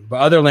exciting.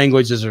 But other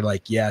languages are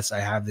like, yes,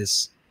 I have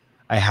this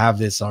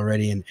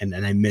already, and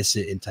I miss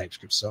it in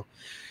TypeScript. So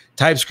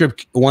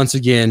TypeScript, once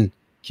again,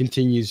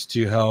 continues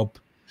to help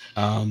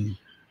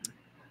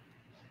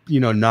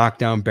knock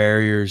down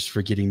barriers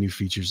for getting new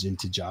features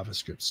into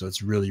JavaScript. So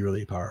it's really,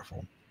 really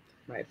powerful.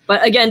 Right.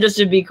 But again, just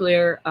to be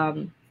clear,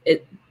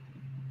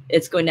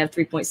 it's going to have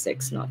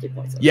 3.6, not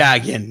 3.7. Yeah,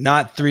 again,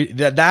 not 3.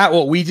 That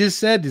what we just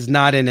said is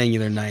not in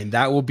Angular 9.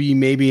 That will be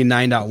maybe in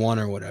 9.1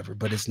 or whatever,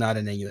 but it's not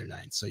in Angular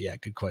 9. So yeah,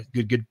 good question.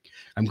 Good.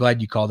 I'm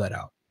glad you called that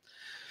out.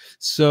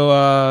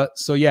 So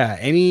yeah,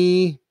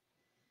 any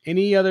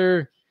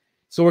other?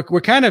 So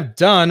we're kind of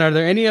done. Are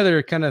there any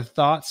other kind of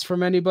thoughts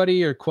from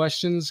anybody or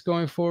questions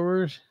going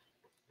forward?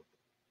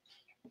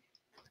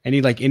 Any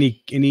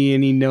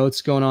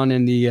notes going on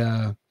in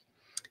the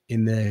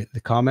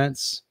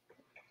comments?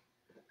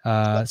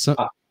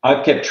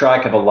 I've kept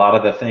track of a lot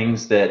of the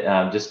things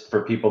that just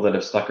for people that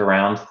have stuck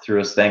around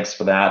through us. Thanks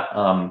for that.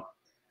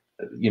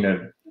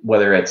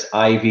 Whether it's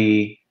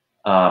Ivy,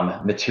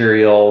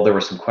 material, there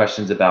were some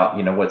questions about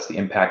what's the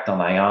impact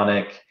on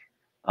Ionic.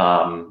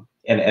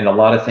 And a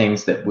lot of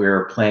things that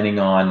we're planning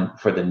on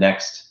for the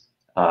next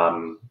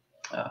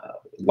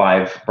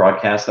live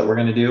broadcast that we're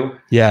going to do.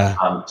 Yeah.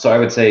 So I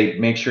would say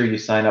make sure you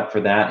sign up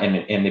for that,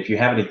 and if you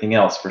have anything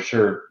else, for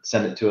sure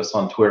send it to us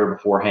on Twitter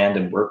beforehand,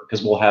 and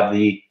because we'll have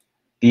the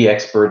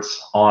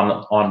experts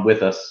on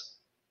with us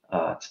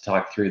to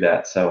talk through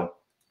that. So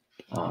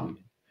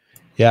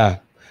yeah.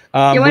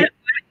 You want to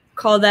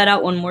call that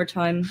out one more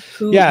time?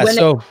 When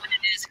it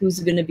is, who's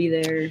going to be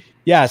there?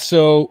 Yeah.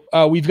 So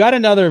we've got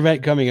another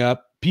event coming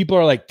up. People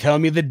are like, tell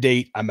me the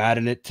date. I'm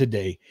adding it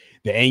today.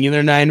 The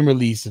Angular 9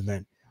 release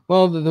event.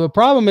 Well, the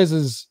problem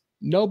is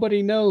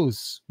nobody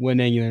knows when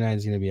Angular 9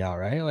 is going to be out,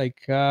 right? Like,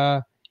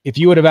 if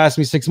you would have asked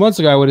me 6 months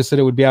ago, I would have said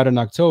it would be out in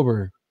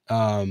October.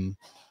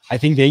 I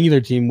think the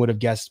Angular team would have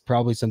guessed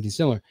probably something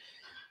similar.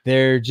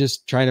 They're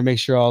just trying to make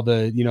sure all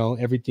the,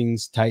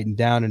 everything's tightened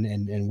down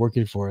and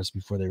working for us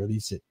before they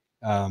release it.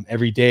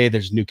 Every day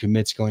there's new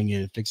commits going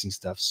in and fixing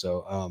stuff.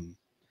 So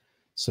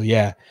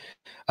yeah.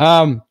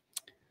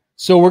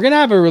 So we're going to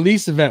have a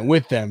release event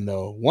with them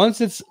though. Once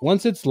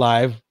it's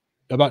live,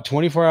 about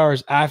 24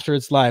 hours after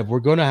it's live, we're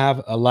going to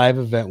have a live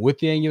event with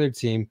the Angular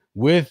team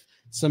with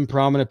some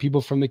prominent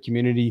people from the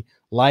community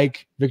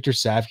like Victor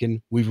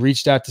Savkin. We've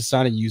reached out to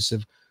Sana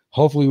Yusuf.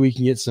 Hopefully we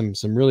can get some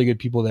really good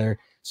people there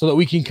so that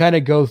we can kind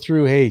of go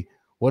through, hey,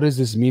 what does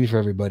this mean for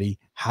everybody?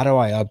 How do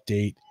I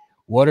update?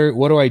 What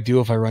do I do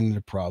if I run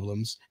into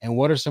problems? And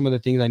what are some of the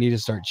things I need to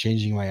start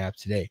changing my app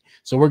today?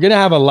 So we're going to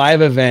have a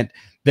live event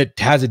that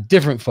has a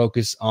different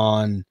focus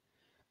on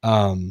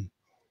than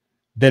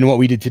what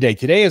we did today.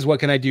 Today is what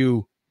can I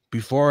do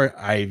before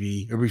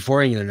Ivy or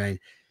before Angular 9.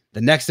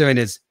 The next event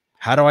is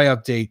how do I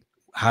update?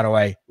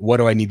 What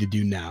do I need to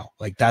do now?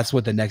 Like that's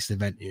what the next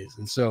event is.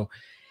 And so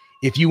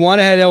if you want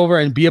to head over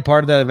and be a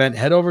part of that event,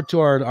 head over to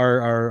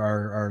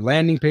our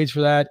landing page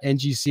for that,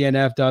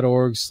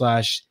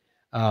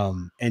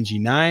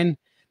 ngcnf.org/ng9.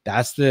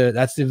 That's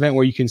the event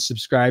where you can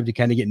subscribe to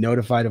kind of get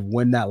notified of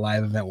when that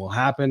live event will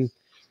happen.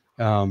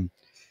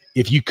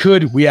 if you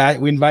could, we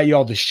invite you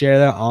all to share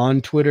that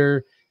on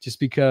Twitter, just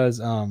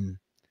because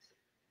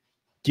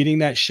getting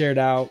that shared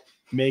out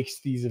makes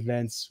these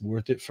events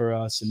worth it for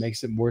us. It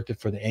makes it worth it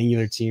for the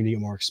Angular team to get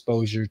more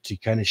exposure, to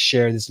kind of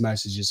share this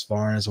message as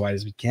far and as wide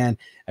as we can.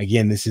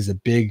 Again, this is a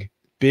big,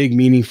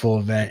 meaningful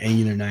event.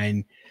 Angular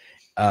 9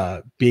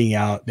 being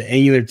out, the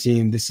Angular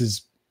team, this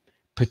is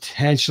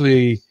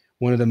potentially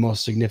one of the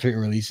most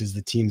significant releases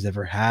the team's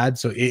ever had.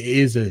 So it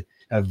is a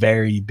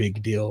very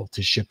big deal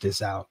to ship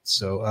this out.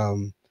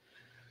 So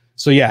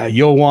yeah,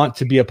 you'll want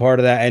to be a part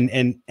of that,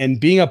 and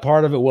being a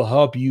part of it will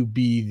help you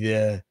be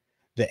the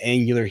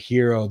Angular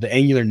hero, the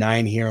Angular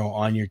 9 hero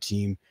on your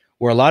team,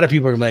 where a lot of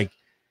people are like,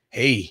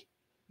 hey,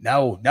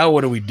 now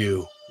what do we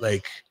do?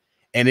 Like,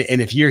 and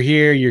if you're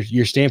here,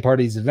 you're staying part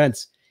of these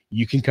events,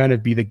 you can kind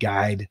of be the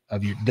guide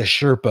of the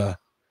Sherpa,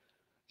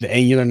 the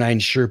Angular 9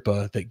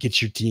 Sherpa that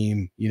gets your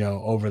team,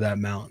 over that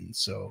mountain.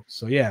 So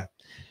yeah.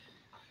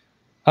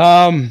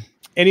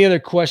 Any other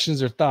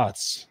questions or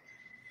thoughts?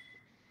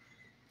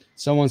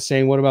 Someone's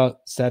saying, what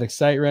about static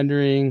site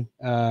rendering,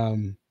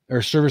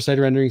 or server side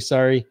rendering?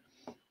 Sorry.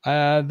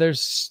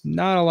 There's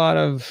not a lot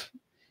of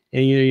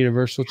Angular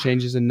universal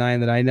changes in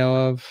 9 that I know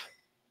of.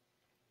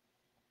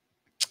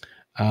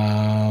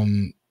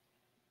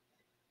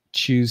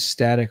 Choose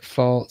static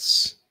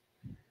faults.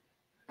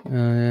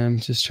 I'm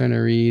just trying to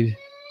read.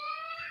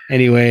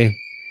 Anyway,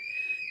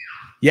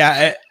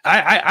 yeah,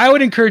 I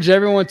would encourage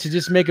everyone to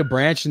just make a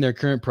branch in their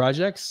current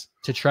projects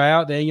to try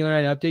out the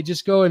Angular 9 update.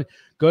 Just go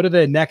to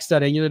the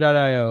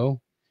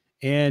next.angular.io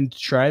and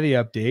try the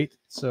update.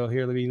 So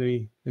here, let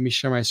me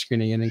share my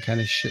screen again and kind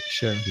of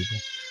share with people.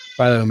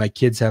 By the way, my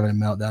kid's having a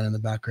meltdown in the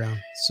background,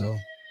 so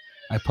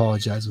I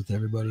apologize with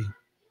everybody.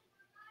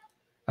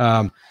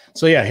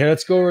 So yeah, here,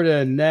 let's go over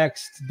to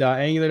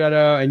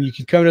next.angular.io, and you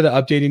can come to the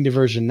updating to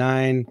version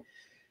 9.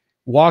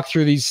 Walk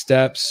through these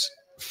steps.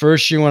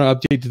 First, you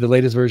want to update to the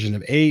latest version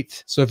of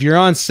 8. So if you're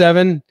on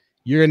 7,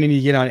 you're going to need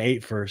to get on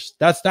 8 first.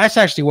 That's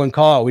actually one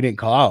call out we didn't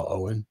call out,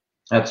 Owen.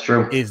 That's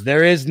true.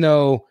 There is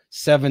no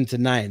 7 to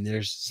 9.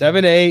 There's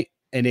 7 to 8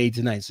 and 8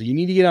 to 9. So you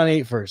need to get on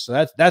 8 first.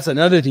 So that's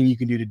another thing you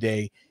can do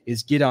today,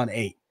 is get on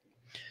 8.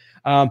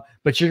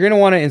 But you're going to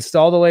want to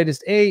install the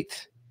latest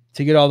 8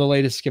 to get all the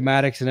latest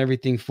schematics and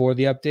everything for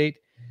the update.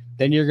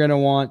 Then you're going to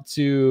want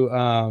to,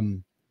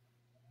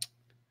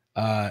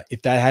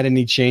 if that had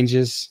any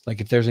changes, like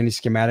if there's any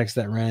schematics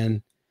that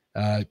ran,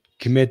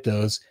 commit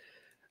those.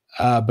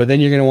 But then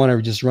you're going to want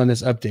to just run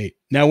this update.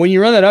 Now, when you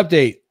run that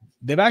update,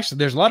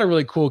 there's a lot of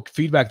really cool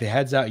feedback that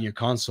heads out in your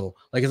console.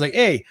 Like, it's like,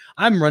 hey,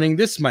 I'm running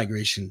this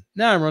migration.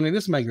 Now I'm running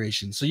this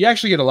migration. So you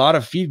actually get a lot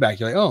of feedback.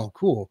 You're like, oh,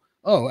 cool.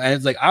 Oh, and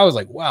it's like, I was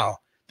like, wow,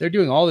 they're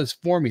doing all this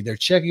for me. They're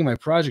checking my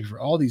project for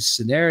all these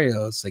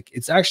scenarios. Like,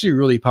 it's actually a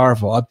really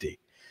powerful update.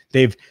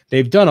 They've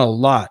done a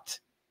lot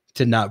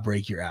to not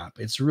break your app.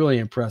 It's really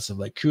impressive.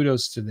 Like,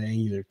 kudos to the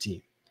Angular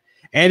team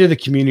and to the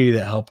community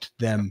that helped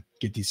them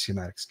get these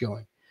schematics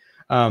going.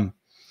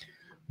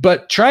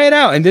 But try it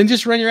out and then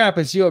just run your app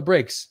and see how it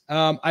breaks.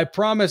 I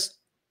promise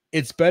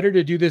it's better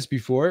to do this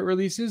before it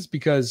releases,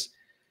 because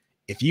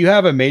if you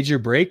have a major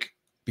break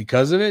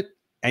because of it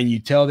and you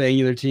tell the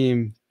Angular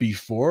team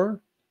before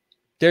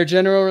their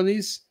general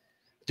release,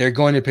 they're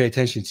going to pay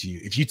attention to you.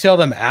 If you tell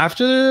them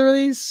after the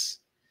release,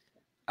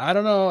 I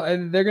don't know,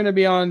 and they're going to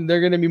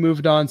be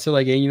moved on to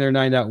like Angular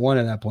 9.1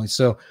 at that point.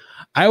 So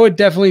I would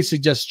definitely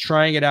suggest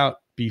trying it out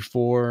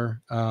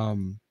before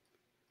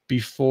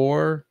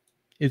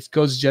it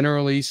goes general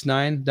release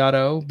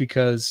 9.0,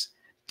 because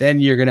then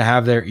you're going to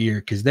have their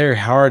ear, because they're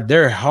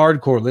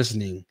hardcore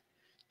listening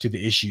to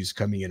the issues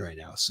coming in right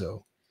now.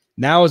 So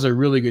now is a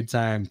really good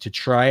time to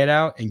try it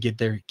out and get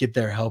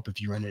their help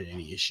if you run into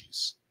any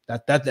issues.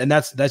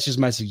 That's just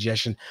my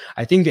suggestion.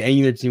 I think the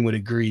Angular team would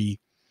agree.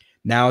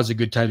 Now is a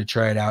good time to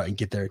try it out and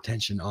get their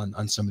attention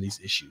on some of these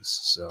issues.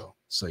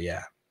 So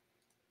yeah.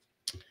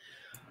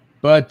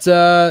 But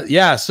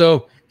yeah,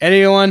 so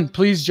anyone,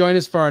 please join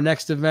us for our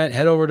next event.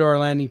 Head over to our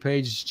landing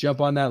page,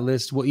 jump on that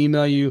list. We'll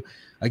email you.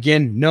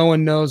 Again, no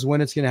one knows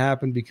when it's going to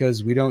happen,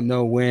 because we don't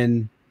know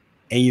when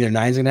Angular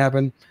 9 is going to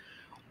happen.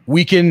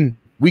 We can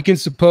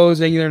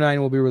suppose Angular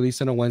 9 will be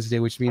released on a Wednesday,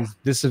 which means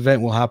this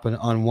event will happen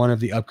on one of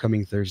the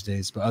upcoming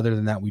Thursdays. But other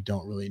than that, we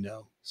don't really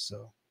know.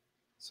 So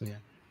yeah.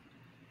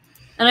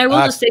 And I will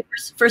just say,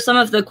 for some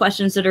of the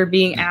questions that are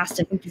being asked,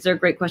 I think these are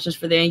great questions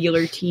for the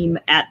Angular team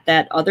at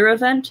that other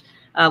event.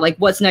 Like,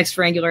 what's next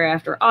for Angular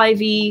after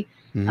Ivy?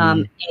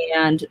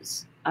 And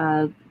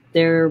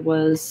there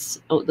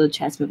was, the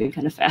chat's moving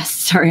kind of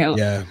fast. Sorry.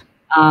 Yeah.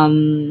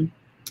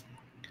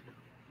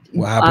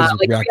 What happens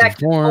with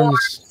reactive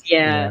forms?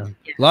 Yeah.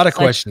 A lot of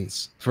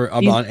questions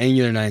about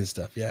Angular 9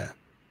 stuff. Yeah.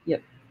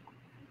 Yep.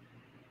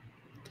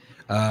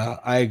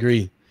 I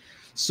agree.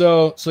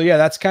 So yeah,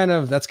 that's kind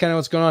of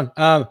what's going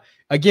on.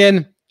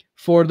 Again,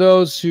 for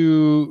those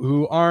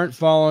who aren't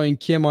following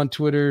Kim on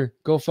Twitter,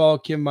 go follow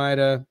Kim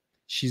Maida.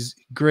 She's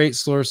a great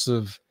source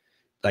of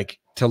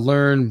to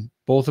learn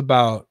both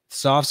about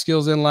soft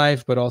skills in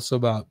life, but also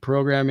about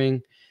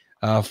programming.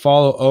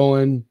 Follow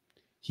Owen.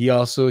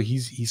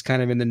 he's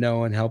kind of in the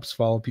know and helps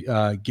follow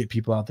get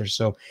people out there.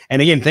 So,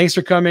 and again, thanks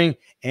for coming,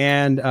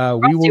 and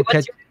we will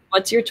catch.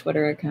 What's your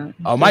Twitter account?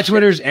 Oh, my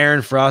Twitter is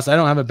Aaron Frost. I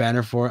don't have a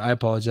banner for it. I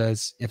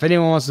apologize. If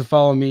anyone wants to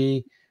follow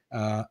me,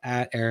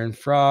 at Aaron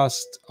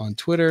Frost on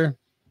Twitter.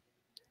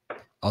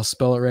 I'll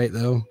spell it right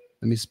though.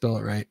 Let me spell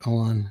it right.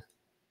 Hold on.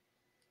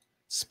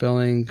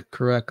 Spelling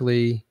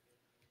correctly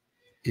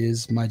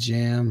is my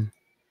jam.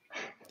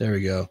 There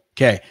we go.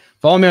 Okay.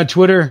 Follow me on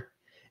Twitter.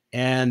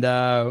 And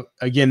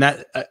again,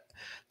 that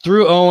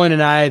through Owen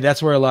and I,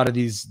 that's where a lot of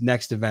these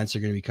next events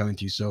are going to be coming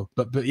to. So,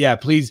 but yeah,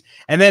 please.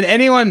 And then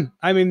anyone,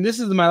 I mean, this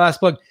is my last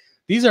plug.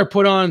 These are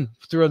put on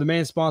through the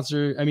main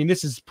sponsor. I mean,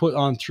 this is put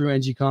on through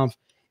ng-conf.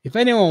 If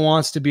anyone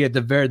wants to be at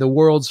the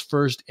world's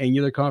first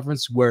Angular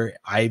conference where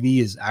Ivy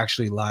is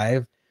actually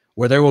live,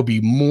 where there will be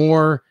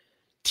more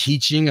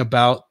teaching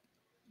about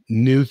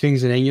new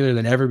things in Angular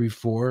than ever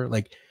before,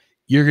 like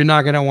you're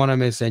not going to want to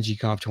miss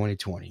ng-conf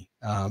 2020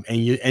 and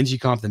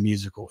ng-conf the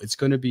musical. It's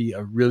going to be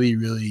a really,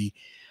 really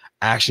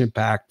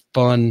action-packed,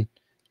 fun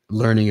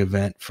learning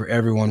event for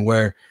everyone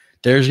where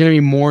there's going to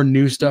be more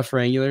new stuff for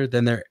Angular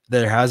than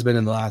there has been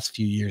in the last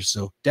few years.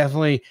 So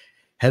definitely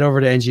head over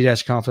to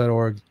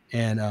ng-conf.org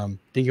and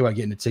think about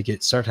getting a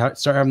ticket. Start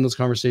having those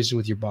conversations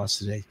with your boss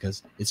today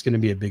because it's going to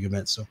be a big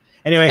event. So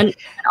anyway. And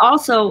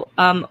also,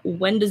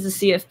 when does the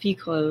CFP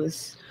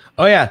close?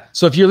 Oh, yeah.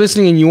 So if you're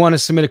listening and you want to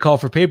submit a call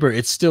for paper,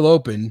 it's still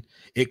open.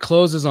 It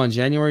closes on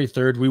January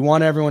 3rd. We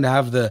want everyone to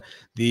have the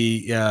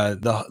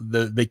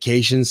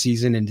vacation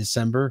season in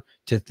December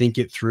to think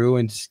it through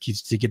and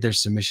to get their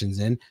submissions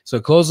in. So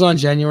it closes on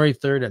January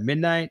 3rd at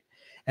midnight.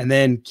 And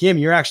then, Kim,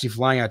 you're actually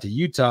flying out to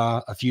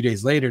Utah a few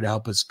days later to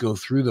help us go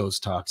through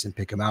those talks and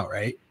pick them out,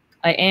 right?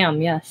 I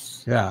am,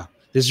 yes. Yeah.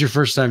 This is your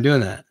first time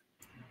doing that.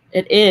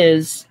 It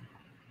is.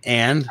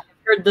 And?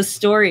 I've heard the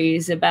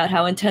stories about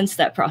how intense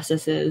that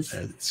process is.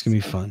 It's going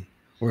to be fun.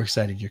 We're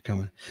excited you're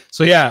coming.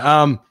 So,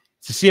 yeah,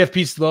 the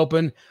CFP is still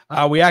open.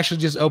 We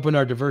actually just opened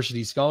our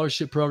diversity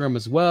scholarship program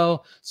as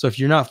well. So if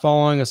you're not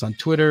following us on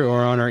Twitter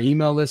or on our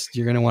email list,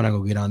 you're going to want to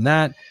go get on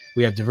that.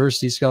 We have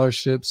diversity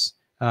scholarships.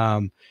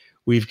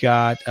 We've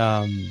got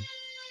a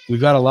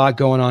lot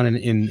going on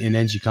in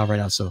ng-conf right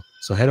now. So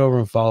head over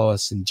and follow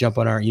us and jump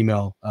on our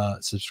email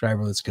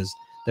subscriber list because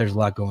there's a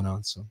lot going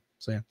on. So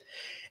yeah.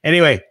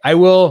 Anyway,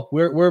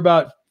 we're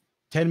about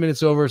 10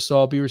 minutes over, so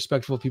I'll be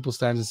respectful of people's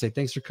times and say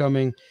thanks for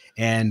coming,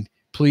 and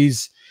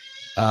please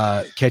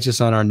catch us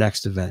on our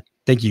next event.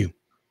 Thank you.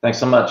 Thanks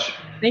so much.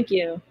 Thank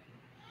you.